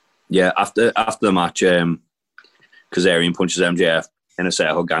 After the match, Kazarian punches MJF in a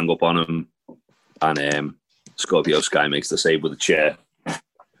circle, gang up on him, and Scorpio Sky makes the save with a chair.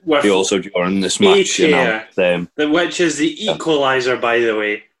 They also, during this match, which is the equalizer, by the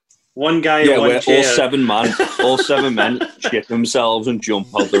way. One guy in one chair. All 7 men shit themselves and jump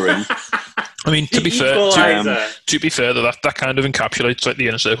out the ring. I mean, to be fair, that kind of encapsulates like the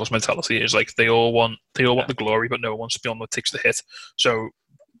inner circle's mentality. Is like they all want the glory, but no one wants to be on what takes the hit. So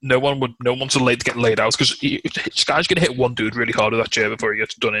no one wants to get laid out, because this guy's going to hit one dude really hard with that chair before he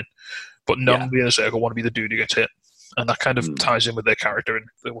gets done in. But none of the inner circle want to be the dude who gets hit, and that kind of ties in with their character and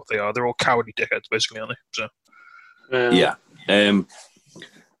what they are. They're all cowardly dickheads, basically, aren't they? So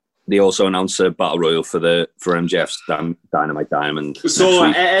they also announced a battle royal for MJF's Dynamite Diamond. So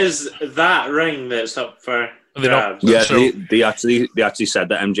it is that ring that's up for grabs. Yeah, they actually said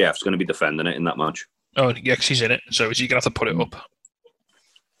that MJF's going to be defending it in that match. Oh, yeah, because he's in it. So is he going to have to put it up?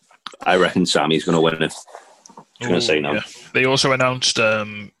 I reckon Sammy's going to win it. I'm going to say no. Yeah. They also announced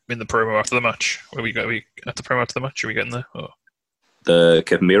in the promo after the match. Where we at the promo after the match? Are we getting there? Oh. The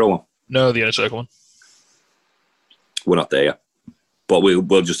Kevin Miro one? No, the inner circle one. We're not there yet. But we'll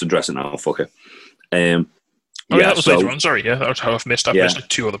just address it now. Fuck it. That was later on. Sorry, that was how I've missed. I've missed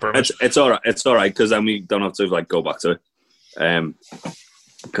 2 other promos. It's all right. It's all right, because then we don't have to go back to it.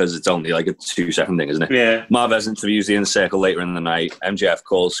 Because it's only like a 2-second thing, isn't it? Yeah. Marvez interviews the Inner Circle later in the night. MJF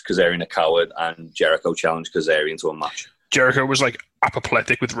calls Kazarian a coward, and Jericho challenged Kazarian to a match. Jericho was like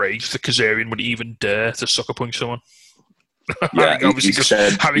apoplectic with rage that Kazarian would even dare to sucker punch someone. Yeah, having obviously just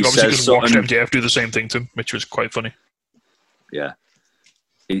watched MJF do the same thing to him, which was quite funny. Yeah.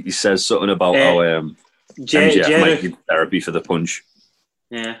 He says something about how MJF might need therapy for the punch.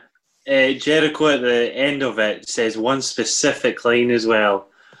 Yeah. Jericho at the end of it says one specific line as well.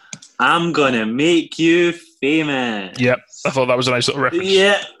 I'm going to make you famous. Yep. I thought that was a nice little reference.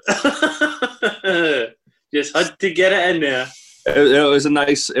 Yeah. Just had to get it in there. It was a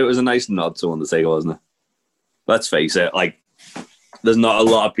nice nod to Undertaker, wasn't it? Let's face it, like, there's not a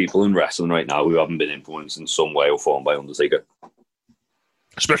lot of people in wrestling right now who haven't been influenced in some way or form by Undertaker.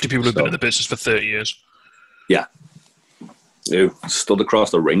 Especially people who've been in the business for 30 years. Yeah. Who stood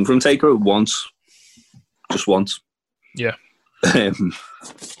across the ring from Taker once. just once. Yeah.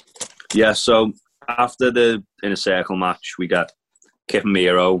 Yeah, so after the Inner Circle match, we got Kip and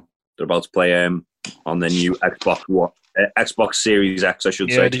Miro. They're about to play on the new Xbox Series X, I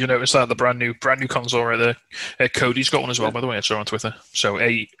should say. Yeah, did you notice that? The brand new console right there. Cody's got one as well, by the way. I saw on Twitter. So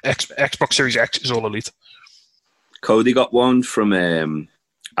Xbox Series X is all elite. Cody got one from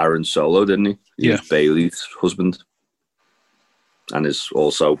Aaron Solo, didn't he? Yeah. Bailey's husband. And is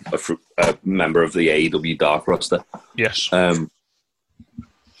also a member of the AEW Dark roster. Yes.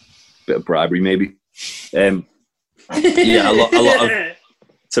 Bit of bribery, maybe. Yeah, a lot of.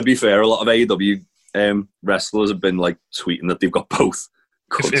 To be fair, a lot of AEW wrestlers have been like tweeting that they've got both.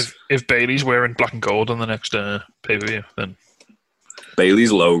 If Bailey's wearing black and gold on the next pay-per-view, then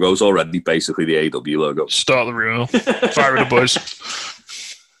Bailey's logo's already basically the AEW logo. Start the rumor. Fire the boys.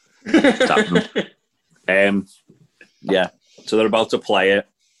 Yeah. So they're about to play it.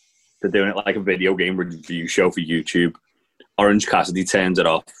 They're doing it like a video game review show for YouTube. Orange Cassidy turns it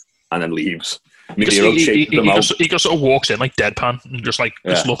off and then leaves. He just sort of walks in like deadpan and just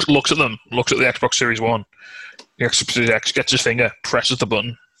looks at them, looks at the Xbox Series One. The Xbox Series X, gets his finger, presses the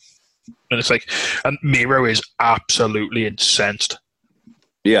button, and it's like, and Miro is absolutely incensed.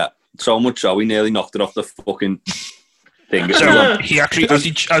 Yeah, so much so he nearly knocked it off the fucking thing. So he actually, as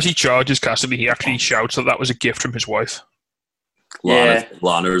he charges Cassidy, he actually shouts that was a gift from his wife.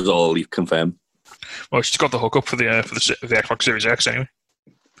 Lana is all confirmed. Well, she's got the hookup for the Xbox Series X anyway.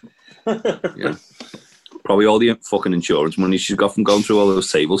 Yeah, probably all the fucking insurance money she's got from going through all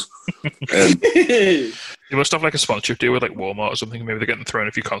those tables. They must have like a sponsorship deal with like Walmart or something. Maybe they're getting thrown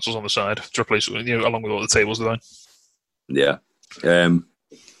a few consoles on the side to replace, along with all the tables they're on. Yeah.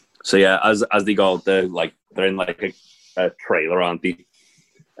 So yeah, as they go, they're in like a trailer, aren't they?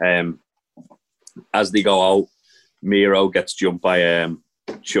 As they go out, Miro gets jumped by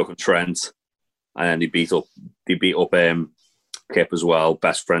Chuck and Trent, and then they beat up Kip as well.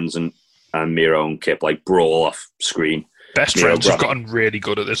 Best friends and Miro and Kip like brawl off screen. Best friends have gotten really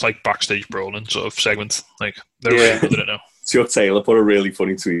good at this like backstage brawling sort of segment. Like they're really good at it now. Chuck Taylor put a really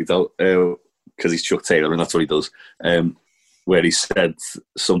funny tweet out because he's Chuck Taylor and that's what he does. Where he said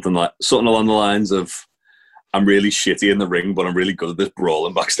something along the lines of, "I'm really shitty in the ring, but I'm really good at this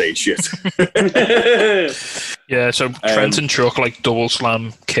brawling backstage shit." Yeah, so Trent and Chuck like double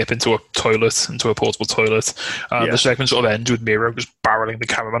slam Kip into a portable toilet. The segment sort of ends with Miro just barreling the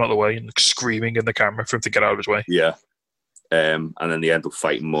cameraman out of the way and like, screaming in the camera for him to get out of his way. Yeah. And then they end up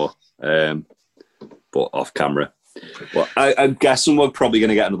fighting more, but off camera. Well, I'm guessing we're probably going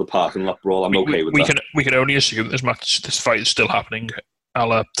to get another parking lot brawl. I'm okay with that. We can only assume this fight is still happening.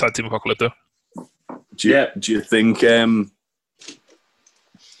 I'll Tag Team Apocalypto. Do you think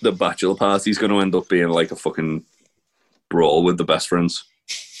the bachelor party is going to end up being like a fucking brawl with the best friends?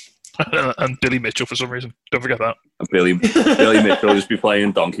 And Billy Mitchell for some reason. Don't forget that. And Billy Mitchell will just be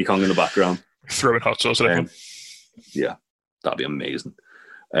playing Donkey Kong in the background. Throwing hot sauce at everyone. Yeah, that'd be amazing.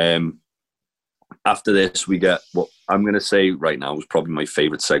 After this, we get what I'm going to say right now was probably my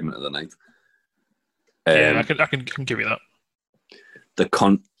favourite segment of the night. I can give you that.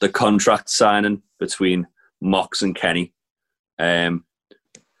 The contract signing between Mox and Kenny. So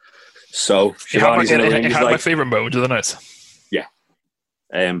Shivani's in the ring. It had my favourite moment of the night. Yeah.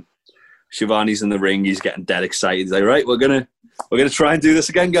 Shivani's in the ring. He's getting dead excited. He's like, right, we're gonna try and do this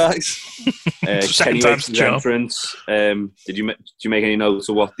again, guys. Kenny makes his entrance. Did you make any notes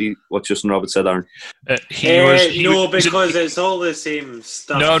of what Justin Roberts said, Aaron? Because it's all the same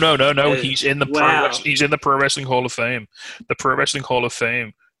stuff. No. He's in the Pro Wrestling Hall of Fame. The Pro Wrestling Hall of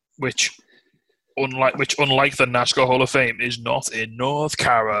Fame, which unlike the NASCAR Hall of Fame, is not in North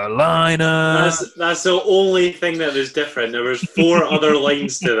Carolina. That's the only thing that was different. There was 4 other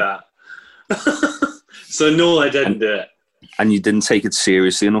lines to that. So no, I didn't do it. And you didn't take it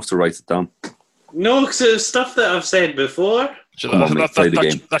seriously enough to write it down? No, because it's stuff that I've said before. So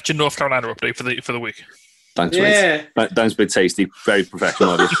that's your North Carolina update for the week. Thanks, mate. Thanks, Big Tasty. Very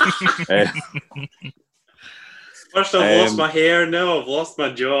professional. First I've lost my hair, now I've lost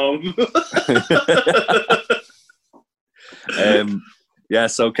my job.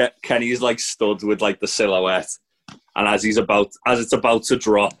 So Kenny's like stood with like the silhouette, and as it's about to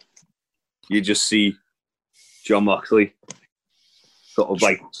drop, you just see John Moxley sort of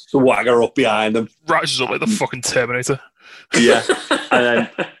like swagger up behind him. Rises up like the fucking Terminator. Yeah. And then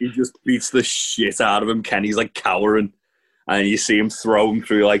he just beats the shit out of him. Kenny's like cowering. And you see him throw him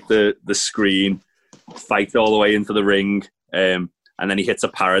through like the screen, fight all the way into the ring. And then he hits a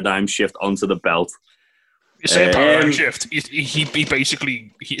paradigm shift onto the belt. You say paradigm shift. He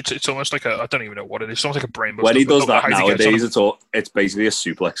basically, it's almost like I don't even know what it is. It's almost like a brain buster. When he does that nowadays, it's basically a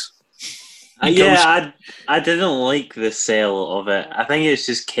suplex. I didn't like the sale of it. I think it's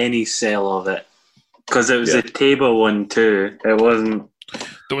just Kenny's sale of it because it was a table one too. It wasn't.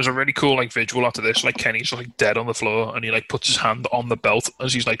 There was a really cool like visual after this, like Kenny's like dead on the floor, and he like puts his hand on the belt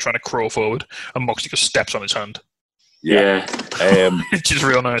as he's like trying to crawl forward, and Moxley just steps on his hand. Yeah. It's just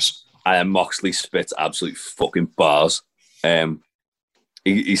real nice. Moxley spits absolute fucking bars.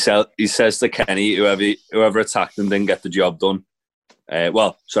 He says to Kenny, whoever attacked him didn't get the job done.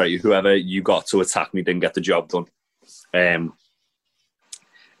 Whoever you got to attack me didn't get the job done.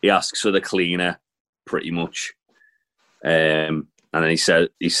 He asks for the cleaner, pretty much. And then he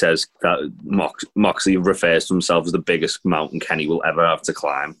says that Moxley refers to himself as the biggest mountain Kenny will ever have to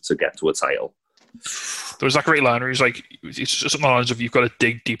climb to get to a title. There was that great line where he's like, it's just on the lines of you've got to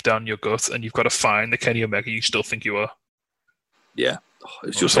dig deep down your gut and you've got to find the Kenny Omega you still think you are. Yeah.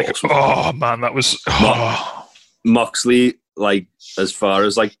 It's just like, awesome. Oh man, that was Moxley, like, as far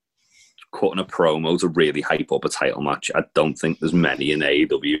as like cutting a promo to really hype up a title match, I don't think there's many in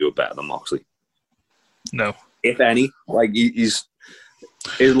AEW who are better than Moxley. No. If any. Like, his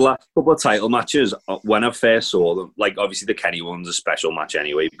last couple of title matches, when I first saw them, like, obviously the Kenny one's a special match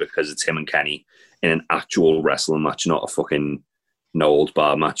anyway because it's him and Kenny in an actual wrestling match, not a fucking no holds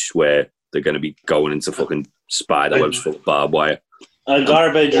bar match where they're going to be going into fucking spider webs full of barbed wire. A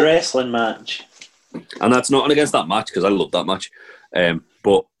garbage wrestling match. And that's nothing against that match because I love that match.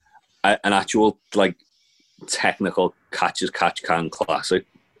 But an actual, like, technical catch-as-catch-can classic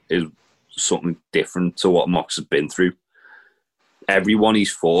is something different to what Mox has been through. Everyone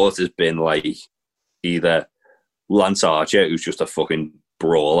he's fought has been like either Lance Archer, who's just a fucking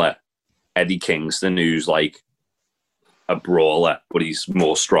brawler, Eddie Kingston, who's like a brawler, but he's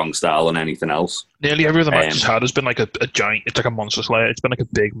more strong style than anything else. Nearly every other match he's had has been like a giant. It's like a monster slayer. It's been like a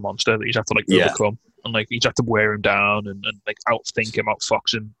big monster that he's have to like overcome, and like he's have to wear him down and like outthink him,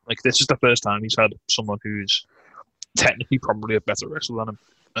 outfox him. Like this is the first time he's had someone who's technically probably a better wrestler than him,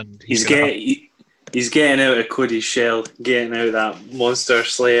 and he's getting out of Cody's shell, getting out of that monster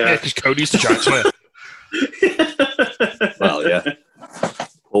slayer. Yeah, because Cody's the giant slayer. Well, yeah.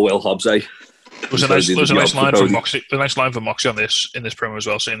 Or Will Hobbs, eh? There was a nice line from Moxley. A nice line from Moxley in this promo as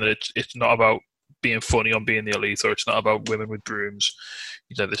well, saying that it's not about being funny on being the elite, or it's not about women with brooms.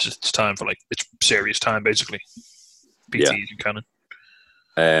 He said this is time for like it's serious time, basically. BT's and canon.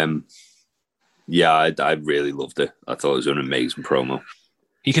 I really loved it. I thought it was an amazing promo.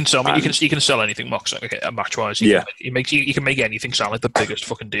 He can sell he can sell anything, Mox. Okay, match wise, he can make anything sound like the biggest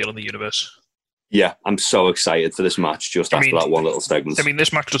fucking deal in the universe. Yeah, I'm so excited for this match just after that one little segment. I mean,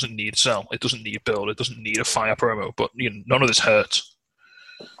 this match doesn't need sell. It doesn't need build. It doesn't need a fire promo. But none of this hurts.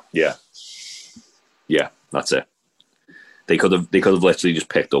 Yeah, that's it. They could have literally just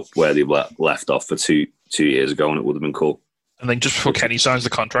picked up where they left off for two years ago, and it would have been cool. And then just before Kenny signs the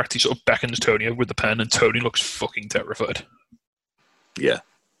contract, he sort of beckons Tony over with the pen, and Tony looks fucking terrified. Yeah,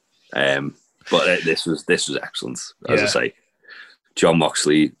 but this was excellent. As I say, Jon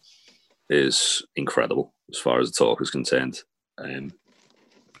Moxley is incredible as far as the talk is concerned. But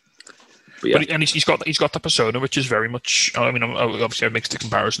he's got the persona, which is very much. I mean, obviously, I mixed the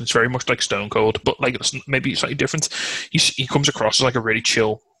comparison. It's very much like Stone Cold, but like maybe slightly different. He comes across as like a really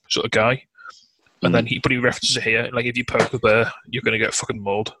chill sort of guy, and then he references it here. Like if you poke a bear, you're going to get fucking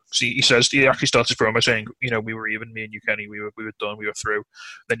mauled. So he actually starts his promo saying, we were even, me and you, Kenny, we were done, we were through.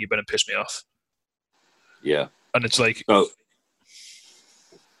 Then you better piss me off. Yeah, and it's like. Oh.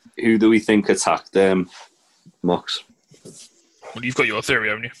 Who do we think attacked Mox? Well, you've got your theory,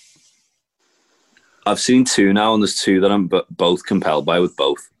 haven't you? I've seen two now, and there's two that I'm both compelled by with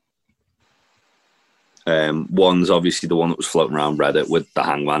both. One's obviously the one that was floating around Reddit with the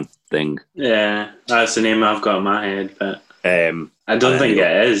Hangman thing. Yeah, that's the name I've got in my head, but I don't think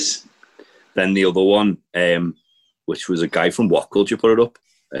it is. Then the other one, which was a guy from What Culture put it up,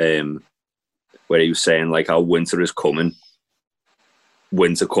 where he was saying like how winter is coming.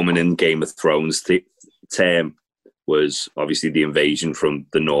 Winter coming in Game of Thrones term was obviously the invasion from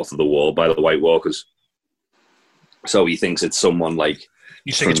the north of the wall by the White Walkers. So he thinks it's someone like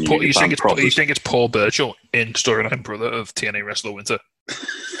you think it's Paul Burchill in Storyline Brother of TNA Wrestler Winter.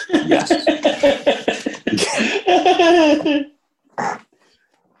 Yes.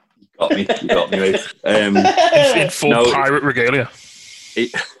 You got me, mate. In full pirate regalia.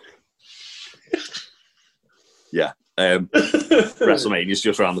 Yeah. WrestleMania's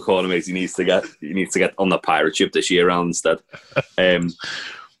just around the corner, mate. He needs to get on the pirate ship this year round instead.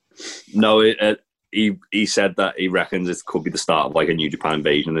 He said that he reckons it could be the start of like a New Japan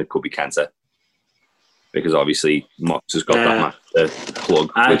invasion. It could be Kenta because obviously Mox has got that match to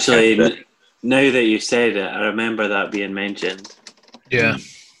plug. Actually, now that you said it, I remember that being mentioned. Yeah.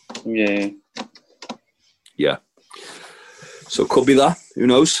 Yeah. Yeah. So could be that. Who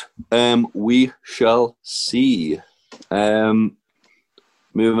knows? We shall see. Moving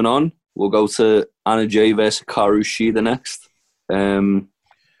on, we'll go to Anna Jay versus Karu Shida next.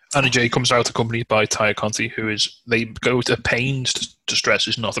 Anna Jay comes out accompanied by Taya Conti, they go to pains to stress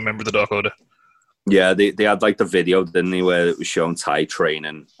is not a member of the Dark Order. Yeah, they had like the video, didn't they, where it was showing Ty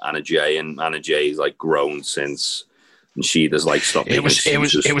training Anna Jay, and Anna Jay's like grown since, and Shida's like stopped. It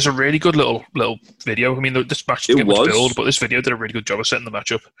was a really good little video. I mean, this match didn't get much build, but this video did a really good job of setting the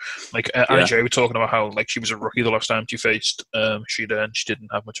match up. Like Anna Jay was talking about how like she was a rookie the last time she faced Shida, and she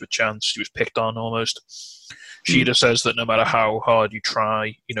didn't have much of a chance. She was picked on almost. Shida says that no matter how hard you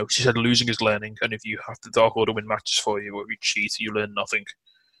try, she said losing is learning, and if you have the Dark Order win matches for you, or if you cheat, you learn nothing.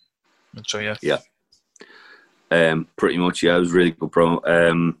 And so yeah. Pretty much, yeah, it was really good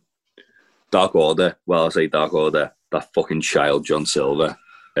promo. Dark Order, well, I say Dark Order, that fucking child, John Silver,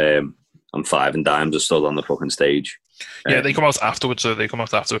 and Five and Dimes are still on the fucking stage. Yeah, they come out afterwards, so they come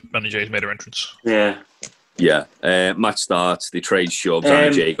out after Anna Jay's made her entrance. Yeah. Match starts, they trade shoves,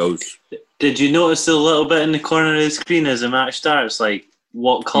 Anna Jay goes. Did you notice the little bit in the corner of the screen as the match starts, like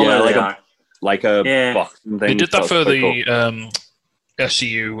what colour they are? Like a boxing thing. They did that for the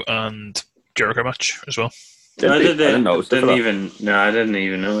SCU and Jericho match as well. I didn't even notice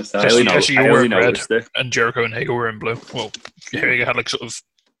that. SCU were in red, and Jericho and Hager were in blue. Well, Hager had like sort of,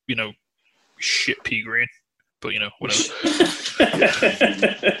 shit pea green, but whatever.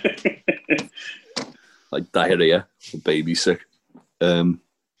 Like diarrhea, baby sick.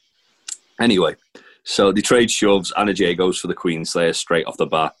 Anyway, so they trade shoves. Anna Jay goes for the Queen Slayer straight off the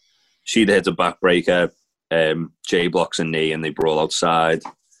bat. Shida hits a backbreaker. Jay blocks a knee, and they brawl outside.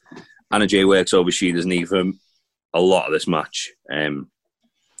 Anna Jay works over Shida's knee for a lot of this match. They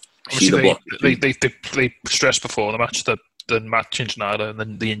stressed before the match that the match in Janada and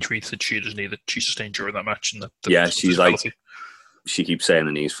then the injury to Shida's knee that she sustained during that match. And she's like, she keeps saying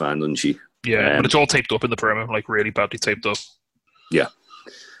the knee's fine, doesn't she? Yeah, but it's all taped up in the promo, like really badly taped up. Yeah.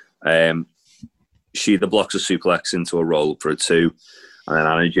 Shida blocks a suplex into a roll for a 2, and then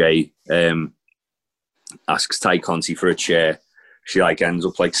Anna Jay asks Ty Conti for a chair. She ends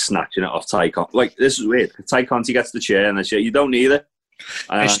up snatching it off Ty Conti. This is weird. Ty Conti gets the chair and then she, you don't need it.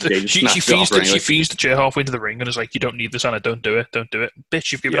 She feeds the chair halfway into the ring and is like, you don't need this, Anna. Don't do it.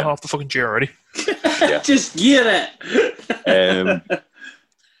 Bitch, you've given her half the fucking chair already. Just get it.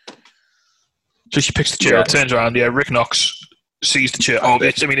 So she picks the chair up, turns around. Yeah, Rick Knox sees the chair.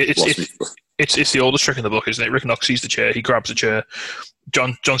 It's the oldest trick in the book, isn't it? Rick Knox sees the chair. He grabs the chair.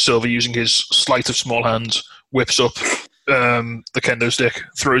 John Silver, using his sleight of small hands, whips up the kendo stick,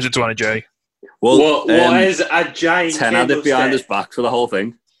 throws it to Anna Jay. Well, what is a giant 10 had it behind his back for the whole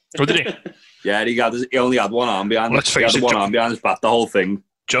thing. Oh, did he? Yeah, he only had one arm behind arm behind his back, the whole thing.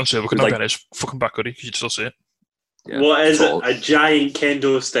 John Silver couldn't have his fucking back, could he? You should still see it. Yeah, what is it? A giant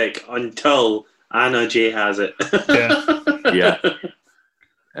kendo stick until Anna Jay has it.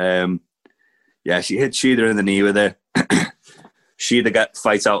 She hits Shida in the knee with it. Shida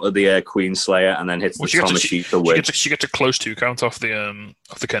fights out of the Queen Slayer and then hits the Tomoshi to win. She gets a close 2 count off the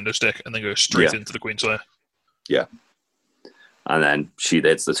kendo stick and then goes straight into the Queen Slayer. Yeah. And then Shida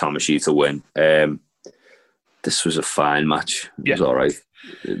hits the Tomoshi to win. This was a fine match. It was all right.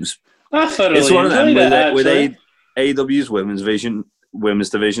 It's one of them with AEW's women's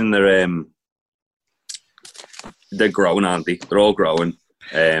division. They're growing, aren't they? They're all growing.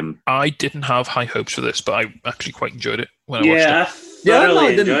 I didn't have high hopes for this, but I actually quite enjoyed it when I watched it.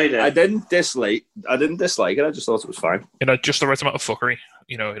 I enjoyed it. I didn't dislike it. I just thought it was fine. It had just the right amount of fuckery.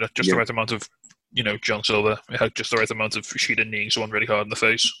 It had just the right amount of, John Silver. It had just the right amount of Shida kneeing someone really hard in the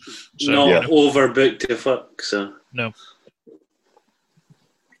face. So, not overbooked to fuck. So no.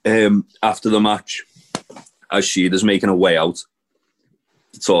 After the match, as Shida's making her way out,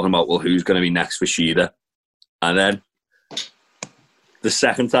 talking about who's going to be next for Shida, and then the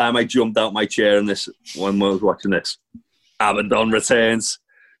second time I jumped out my chair in this when I was watching this, Abaddon returns,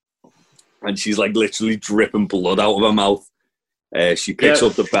 and she's literally dripping blood out of her mouth. She picks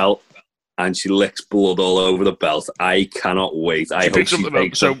up the belt and she licks blood all over the belt. I cannot wait.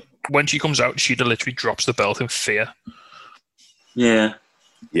 So when she comes out, she literally drops the belt in fear. Yeah.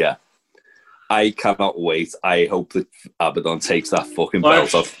 I cannot wait. I hope that Abaddon takes that fucking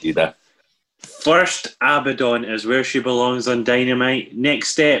belt off Shida. First, Abaddon is where she belongs on Dynamite. Next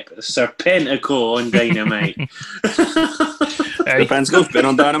step, Serpentico on Dynamite. Serpentico's been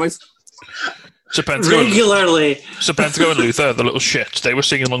on Dynamite. Regularly. Serpentico and Luther, the little shits, they were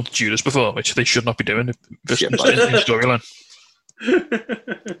singing along to Judas before, which they should not be doing in storyline.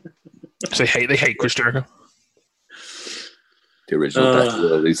 They hate Chris Jericho. The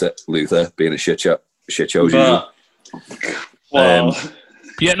original Luther being a shit shot. shit shows. Wow.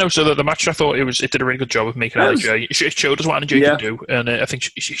 Yeah, no. So the match, I thought it did a really good job of making LJ. It showed us what LJ can do, and I think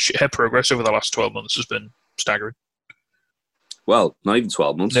her progress over the last 12 months has been staggering. Well, not even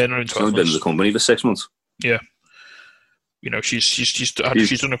 12 months. Yeah, not even 12 She's only months. been in the company for 6 months. Yeah. You know, she's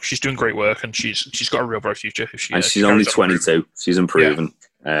doing great work, and she's got a real bright future. If she, and she's only 22. She's improving.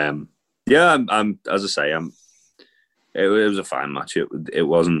 Yeah. I'm as I say, it was a fine match. It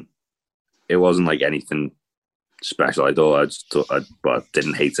wasn't like anything special. I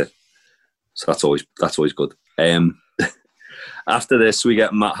didn't hate it. So that's always good. After this, we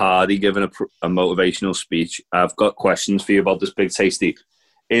get Matt Hardy giving a motivational speech. I've got questions for you about this Big Tasty.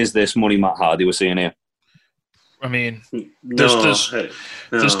 Is this money Matt Hardy we're seeing here? I mean, there's definite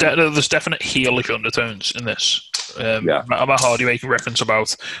heelish undertones in this. Matt Hardy making reference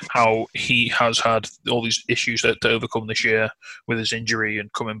about how he has had all these issues to overcome this year with his injury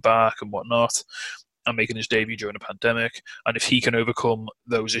and coming back and whatnot, and making his debut during a pandemic. And if he can overcome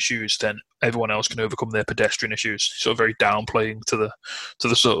those issues, then everyone else can overcome their pedestrian issues. Sort of very downplaying to the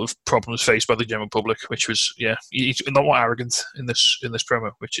sort of problems faced by the general public, which was he's not more arrogant in this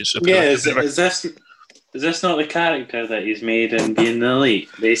promo, which is is this not the character that he's made in being the Elite,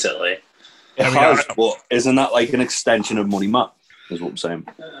 basically? But isn't that like an extension of Money Matt? Is what I'm saying.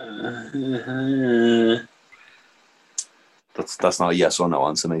 That's not a yes or no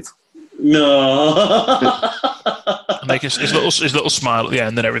answer, mate. No. Like his little smile at the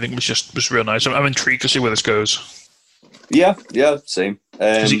end and everything was real nice. I'm intrigued to see where this goes. Yeah, same.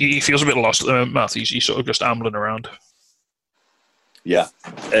 He feels a bit lost at the moment, Matt. He's sort of just ambling around. Yeah.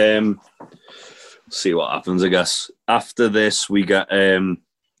 See what happens, I guess. After this, we get a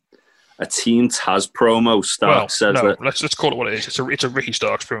Team Taz promo. Let's call it what it is. It's a Ricky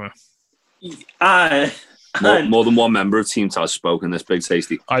Starks promo. More than one member of Team Taz spoke in this Big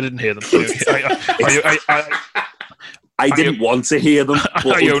Tasty. I didn't hear them. I didn't want to hear them,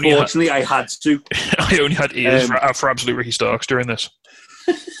 but unfortunately I had to. I only had ears for absolute Ricky Starks during this.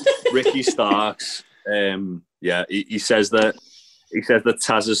 Ricky Starks, he says that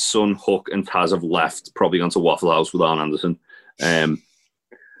Taz's son Hook and Taz have left, probably gone to Waffle House with Arn Anderson.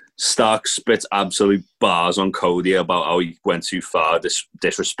 Starks spits absolute bars on Cody about how he went too far,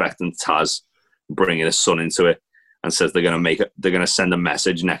 disrespecting Taz, bringing his son into it, and says they're going to send a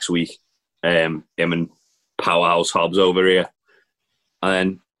message next week. Him and Powerhouse Hobbs over here,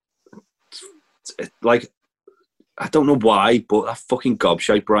 and like, I don't know why, but that fucking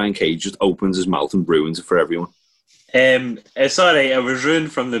gobshite Brian Cage just opens his mouth and ruins it for everyone. It's alright. It was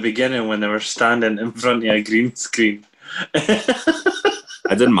ruined from the beginning when they were standing in front of a green screen. I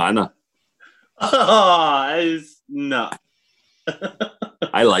didn't mind that. Oh, it's not.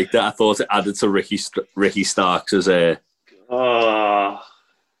 I liked it. I thought it added to Ricky Starks as a. Oh.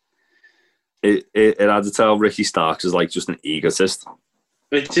 It added to how Ricky Starks is like just an egotist.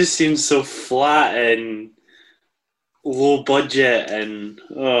 It just seems so flat and low budget and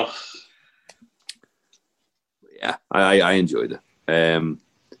Yeah, I enjoyed it. I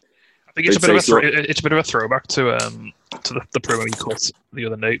think it's a bit of a throwback to the promo he cut the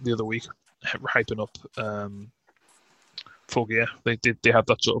other week, hyping up Full Gear. They had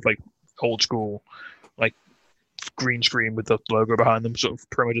that sort of like old school like green screen with the logo behind them sort of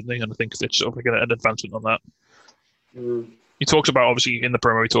promo, didn't they? And I think it's sort of like an advancement on that. He talks about, obviously in the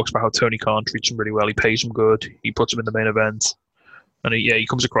promo, he talks about how Tony Khan treats him really well. He pays him good. He puts him in the main event. And he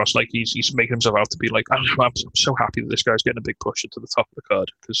comes across like he's making himself out to be like, I'm so happy that this guy's getting a big push into the top of the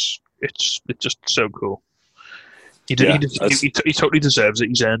card because it's just so cool. He totally deserves it.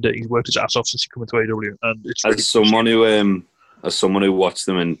 He's earned it. He's worked his ass off since he came into AEW, and it's as someone who watched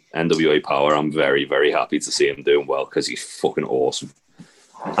them in NWA Power, I'm very, very happy to see him doing well because he's fucking awesome.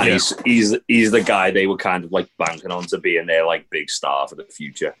 And he's the guy they were kind of like banking on to being their like big star for the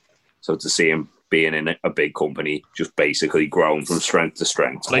future. So to see him being in a big company, just basically growing from strength to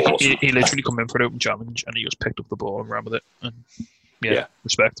strength. Like awesome. he literally come in for an open challenge and he just picked up the ball and ran with it. And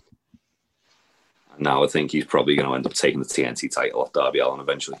respect. Now I think he's probably going to end up taking the TNT title off Darby Allin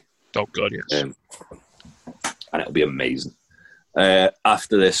eventually. Oh God, yes. And it'll be amazing.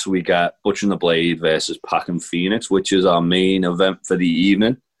 After this, we got Butcher and the Blade versus Pac and Phoenix, which is our main event for the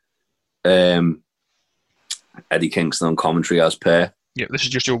evening. Eddie Kingston on commentary as per. Yeah, this is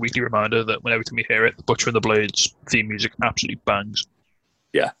just your weekly reminder that every time you hear it, the Butcher and the Blade's theme music absolutely bangs.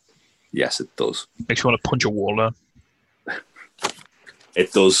 Yeah. Yes, it does. Makes you want to punch a wall down.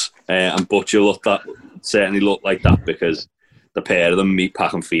 It does. And Butcher certainly looked like that because the pair of them meet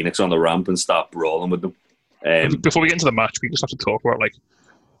Pac and Phoenix on the ramp and start brawling with them. Before we get into the match, we just have to talk about like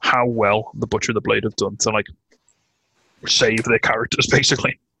how well the Butcher and the Blade have done to like save their characters,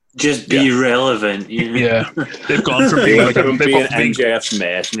 basically. Just be relevant. Yeah, they've gone from being like from being MJF's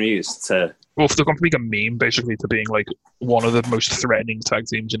mercenaries to they've gone from being a meme basically to being like one of the most threatening tag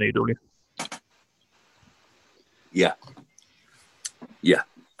teams in AEW. Yeah.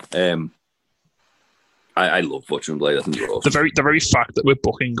 I love Butcher and Blade. I think they're awesome. The very fact that we're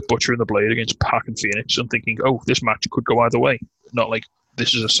booking Butcher and the Blade against Pac and Phoenix and thinking, oh, this match could go either way, not like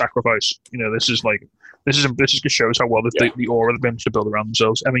this is a sacrifice. This just shows how well the aura they've managed to build around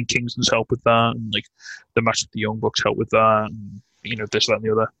themselves. I mean, Kingston's helped with that, and like the match with the Young Bucks helped with that, and this, that, and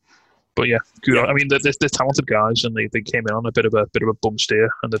the other. But yeah, good. I mean, they're talented guys, and they came in on a bit of a bum steer,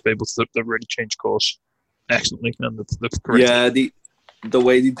 and they've been able to really change course excellently, and they've corrected. Yeah, the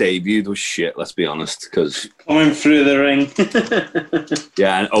way they debuted was shit, let's be honest, because coming through the ring.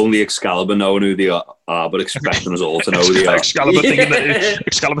 Yeah, and only Excalibur knowing who they are, but expecting us all to know who they are. Excalibur thinking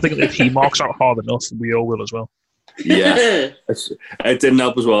that if he marks out hard enough, we all will as well. Yeah. It didn't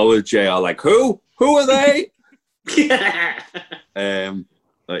help as well with JR, like, who are they?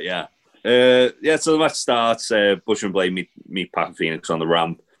 But yeah. So the match starts, Butcher and Blade meet Pac and Phoenix on the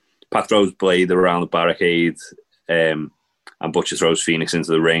ramp. Pac throws Blade around the barricade, and Butcher throws Phoenix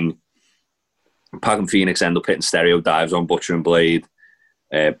into the ring. Pac and Phoenix end up hitting stereo dives on Butcher and Blade.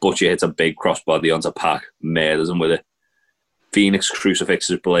 Butcher hits a big crossbody onto Pac, murders him with it. Phoenix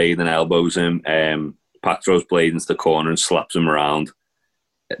crucifixes Blade and elbows him. Pac throws Blade into the corner and slaps him around.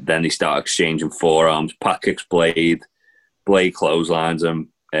 Then they start exchanging forearms. Pac kicks Blade. Blade clotheslines him.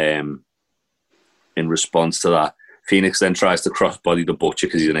 In response to that, Phoenix then tries to crossbody the Butcher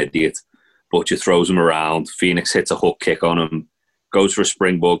because he's an idiot. Butcher throws him around. Phoenix hits a hook kick on him. Goes for a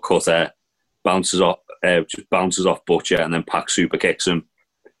springboard cutter. Bounces off Butcher, and then Pac super kicks him.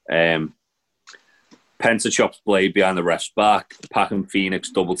 Penta chops Blade behind the ref's back. Pac and Phoenix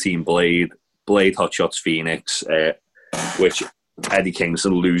double team Blade. Blade hot shots Phoenix, which Eddie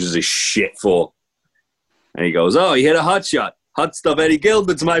Kingston loses his shit for. And he goes, "Oh, he hit a hot shot. Hot stuff. Eddie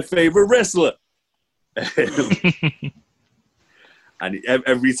Gilbert's my favorite wrestler." And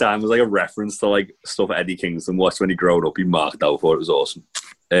every time it was like a reference to like stuff Eddie Kingston watched when he grew up. He marked out for it. It was awesome.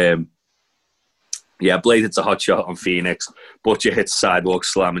 Blade hits a hot shot on Phoenix. Butcher hits sidewalk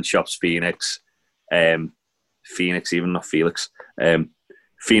slam and chops Phoenix. Phoenix, even not Felix.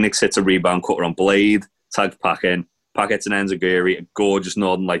 Phoenix hits a rebound cutter on Blade. Tags Pac in. Pac hits an enziguri, a gorgeous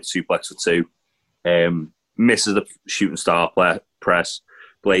Northern Light suplex for two. Misses the shooting star press.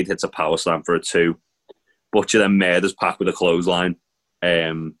 Blade hits a power slam for a two. Butcher then murders Pac with a clothesline.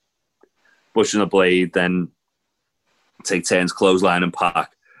 Butcher and the Blade then take turns clothesline and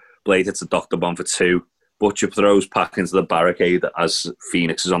Pac. Blade hits a doctor bomb for two. Butcher throws Pac into the barricade as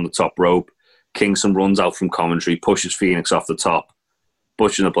Phoenix is on the top rope. Kingston runs out from commentary, pushes Phoenix off the top.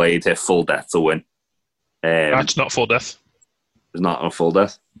 Butcher and the Blade hit full death to win. That's not full death. It's not a full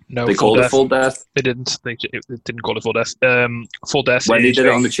death. No, they called it full death. They didn't. They didn't call it full death. Full death. When they did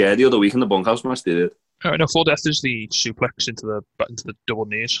it on the chair the other week in the bunkhouse match, they did. Oh, no, full death is the suplex into the double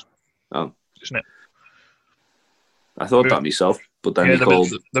knees. Oh, isn't it? I thought that myself, but then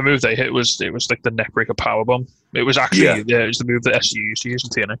the move they hit was like the neckbreaker powerbomb. It was actually it was the move that SU used to use in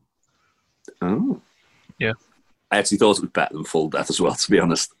TNA. Oh, yeah. I actually thought it was better than full death as well. To be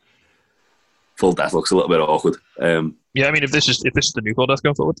honest, full death looks a little bit awkward. Yeah, I mean, if this is the new full death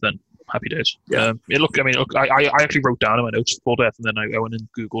going forward, then happy days. Yeah. I actually wrote down in my notes full death, and then I went and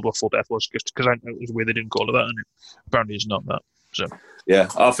googled what full death was just because it was weird they didn't call it that, and apparently it's not that. So yeah,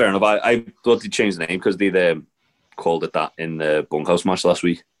 fair enough. I thought they changed the name because they called it that in the bunkhouse match last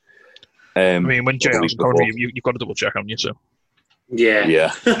week. I mean, when JR's commentary, you've got to double check, haven't you? So yeah,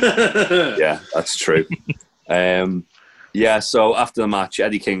 yeah, that's true. So after the match,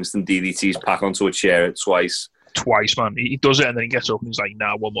 Eddie Kingston DDTs Pac onto a chair twice. Twice, man. He does it and then he gets up and he's like,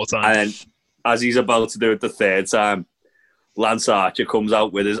 "Nah, one more time." And then, as he's about to do it the third time, Lance Archer comes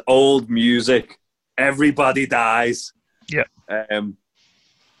out with his old music. Everybody dies. Yeah.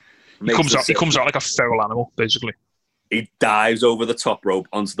 He comes out like a feral animal, basically. He dives over the top rope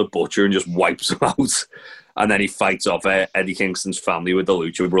onto the Butcher and just wipes him out. And then he fights off Eddie Kingston's family with the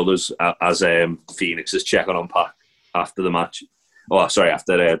Lucha Brothers as Phoenix is checking on Pac after the match. Oh, sorry,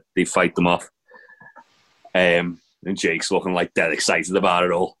 after they fight them off. And Jake's looking like dead excited about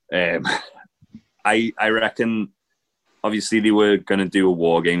it all. I reckon, obviously, they were going to do a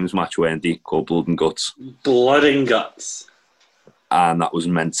War Games match, weren't they? Called Blood and Guts. Blood and Guts. And that was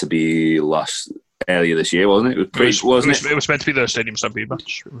meant to be earlier this year, wasn't it? It was meant to be the Stadium Stampede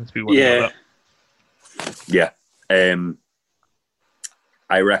match. Yeah.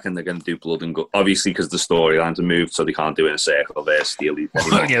 I reckon they're going to do Blood and Guts. Obviously, because the storylines are moved, so they can't do it in a circle versus the Elite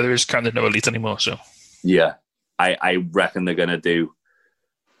anymore. Yeah, there is kind of no Elite anymore, so... Yeah. I reckon they're going to do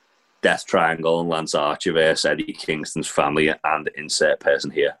Death Triangle and Lance Archer versus Eddie Kingston's family and insert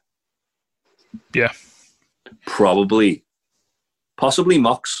person here. Yeah. Possibly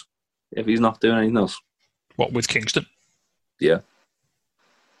Mox, if he's not doing anything else. What, with Kingston? Yeah.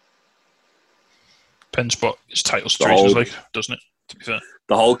 Depends what his title situation is like, doesn't it? To be fair.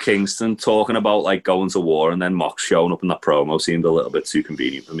 The whole Kingston talking about like going to war and then Mox showing up in that promo seemed a little bit too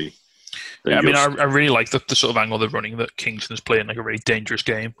convenient for me. Yeah, I mean, I really like the sort of angle they're running, that Kingston's playing like a really dangerous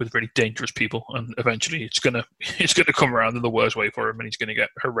game with really dangerous people, and eventually it's gonna come around in the worst way for him, and he's gonna get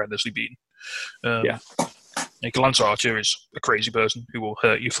horrendously beaten. Like Lance Archer is a crazy person who will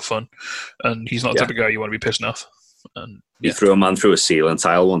hurt you for fun, and he's not the type of guy you want to be pissing off. And he threw a man through a ceiling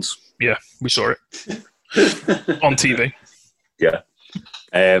tile once. Yeah, we saw it on TV. Yeah.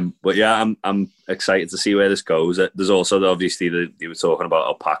 But yeah, I'm excited to see where this goes. There's also obviously they were talking about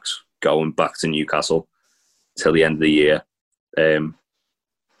how Pax going back to Newcastle till the end of the year,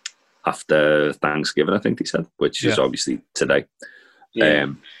 after Thanksgiving, I think they said, which is obviously today,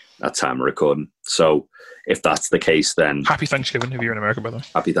 at time of recording. So if that's the case, then happy Thanksgiving if you're in America, by the way.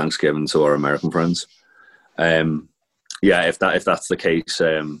 Happy Thanksgiving to our American friends. If that's the case,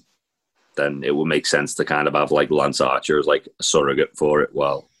 then it would make sense to kind of have like Lance Archer as like a surrogate for it.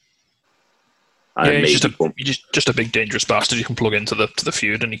 Well, he's just a big dangerous bastard you can plug into the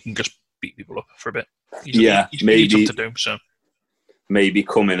feud, and he can just beat people up for a bit. Maybe something to do. So maybe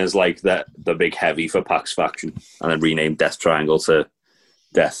come in as like the big heavy for Pax faction, and then rename Death Triangle to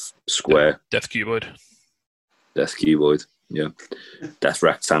Death Square, Death Cuboid, yeah, Death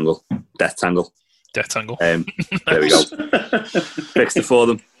Rectangle, Death Tangle. There we go. Fixed it for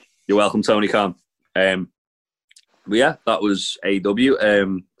them. You're welcome, Tony Khan. But yeah, that was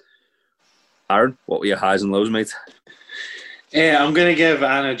AEW. Aaron, what were your highs and lows, mate? I'm going to give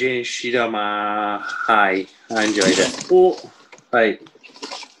Anna Jane Shida my high. I enjoyed it. Oh, right.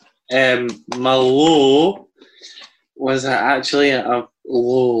 My low was actually a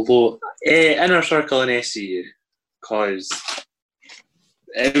low. Inner Circle and SCU, because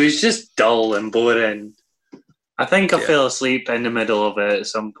it was just dull and boring. I think I fell asleep in the middle of it at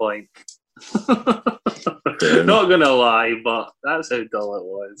some point. Not going to lie, but that's how dull it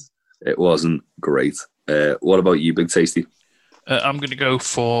was. It wasn't great. What about you, Big Tasty? I'm going to go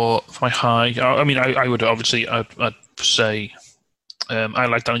for my high. I mean, I would obviously, I'd say I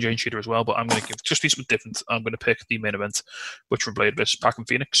like Daniel Jane Shooter as well, but I'm going to just be something different. I'm going to pick the main event, which from Blade vs. Pac and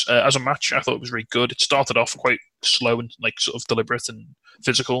Phoenix. As a match, I thought it was really good. It started off quite slow and like sort of deliberate and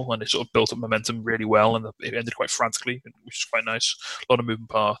physical, and it sort of built up momentum really well, and it ended quite frantically, which is quite nice. A lot of moving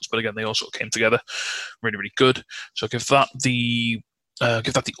parts, but again, they all sort of came together really, really good. So I'll give that the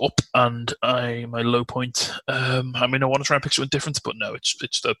up, and my low point. I mean, I want to try and pick something different, but no, it's the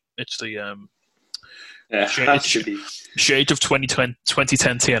shade of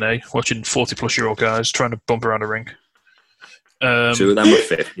 2010 TNA, watching 40-plus-year-old guys trying to bump around a ring. 2 of them are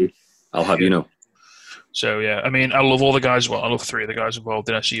 50. I'll have you know. So yeah, I mean, I love all the guys. Well, I love 3 of the guys involved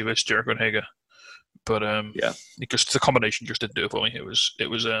in SCU vs. Jericho and Hager, but the combination just didn't do it for me. It was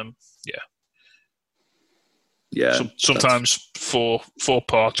sometimes four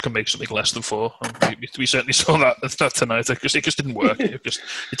parts can make something less than 4. And we certainly saw that tonight. It just didn't work. It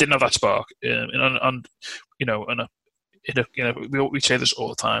didn't have that spark. And we say this all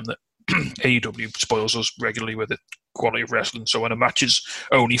the time, that AEW spoils us regularly with the quality of wrestling. So when a match is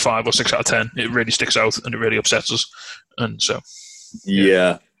only 5 or 6 out of 10, it really sticks out and it really upsets us. And so,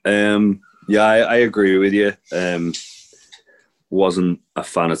 I agree with you. Wasn't a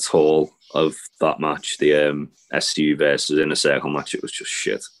fan at all of that match, the SCU versus Inner Circle match. It was just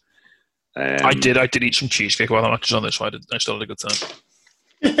shit. I did eat some cheesecake while the match was on this, so I still had a good time.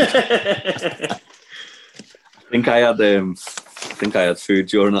 I think I had food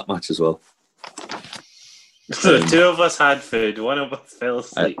during that match as well. So 2 of us had food. 1 of us fell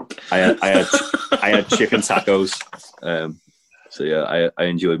asleep. I had chicken tacos. So yeah, I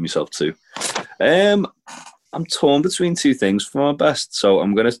enjoyed myself too. I'm torn between 2 things for my best, so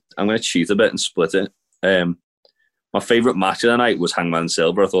I'm gonna cheat a bit and split it. My favourite match of the night was Hangman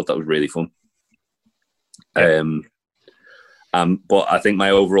Silver. I thought that was really fun. But I think my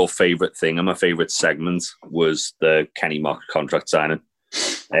overall favourite thing and my favourite segment was the Kenny Mox contract signing.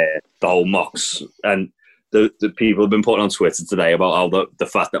 The whole Mox and the people have been putting on Twitter today about how the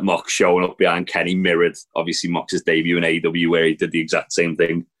fact that Mox showing up behind Kenny mirrored obviously Mox's debut in AEW, where he did the exact same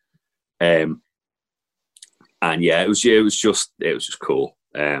thing. And yeah, it was just cool.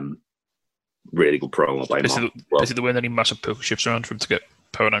 Really good promo by Mox. Is it the way that he massive poker shifts around for him to get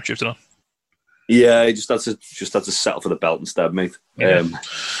power knife shifted on? Yeah, he just had to settle for the belt instead, mate. Yeah,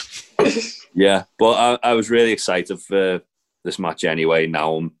 but I was really excited for this match anyway.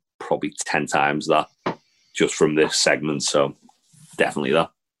 Now I'm probably 10 times that just from this segment. So definitely that.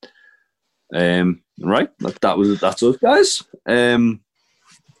 Right, that's us, guys. Aaron,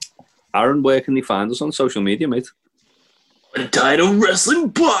 where can they find us on social media, mate? Untitled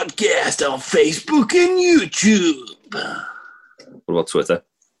Wrestling Podcast on Facebook and YouTube. What about Twitter?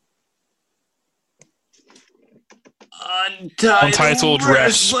 Untitled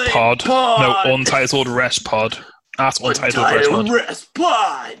Rest Pod. No, Untitled Rest Pod. At Untitled Rest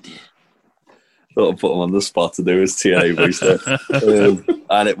Pod. Thought I'd put him on the spot to do his TNA voice there.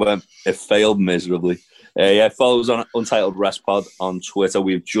 And it failed miserably. Follow us on Untitled Rest Pod on Twitter.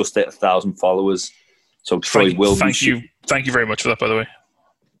 We've just hit 1,000 followers. So Troy will be... Thank you very much for that, by the way.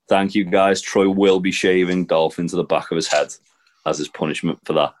 Thank you, guys. Troy will be shaving Dolph into the back of his head as his punishment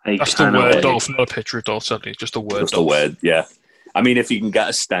for that. That's the word Dolph, not a picture of Dolph, sadly. Just the word Just Dolph. the word, yeah. I mean, if you can get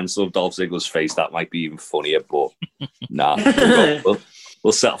a stencil of Dolph Ziggler's face, that might be even funnier, but nah.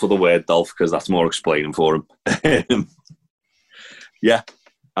 We'll settle for the word Dolph because that's more explaining for him. Yeah,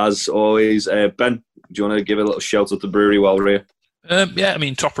 as always, Ben, do you want to give a little shout out to brewery while we're here? Yeah, I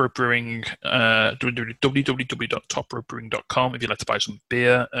mean, Top Rope Brewing, www.topropbrewing.com if you'd like to buy some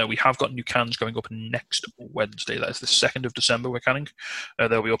beer. We have got new cans going up next Wednesday. That is the 2nd of December we're canning.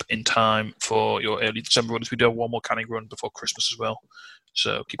 They'll be up in time for your early December runs. We do have one more canning run before Christmas as well.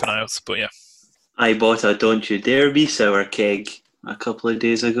 So keep an eye out. But yeah. I bought a Don't You Dare Be Sour keg a couple of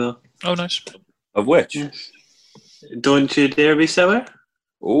days ago. Oh, nice. Of which? Yes. Don't You Dare Be Sour?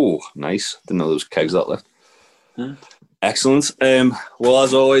 Oh, nice. Didn't know there was kegs that left. Huh? Excellent. Well,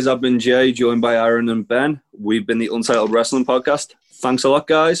 as always, I've been Jay, joined by Aaron and Ben. We've been the Untitled Wrestling Podcast. Thanks a lot,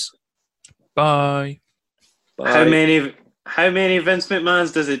 guys. Bye. Bye. How many Vince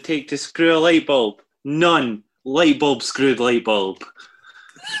McMahons does it take to screw a light bulb? None. Light bulb screwed light bulb.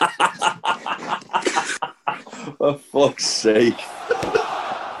 For fuck's sake.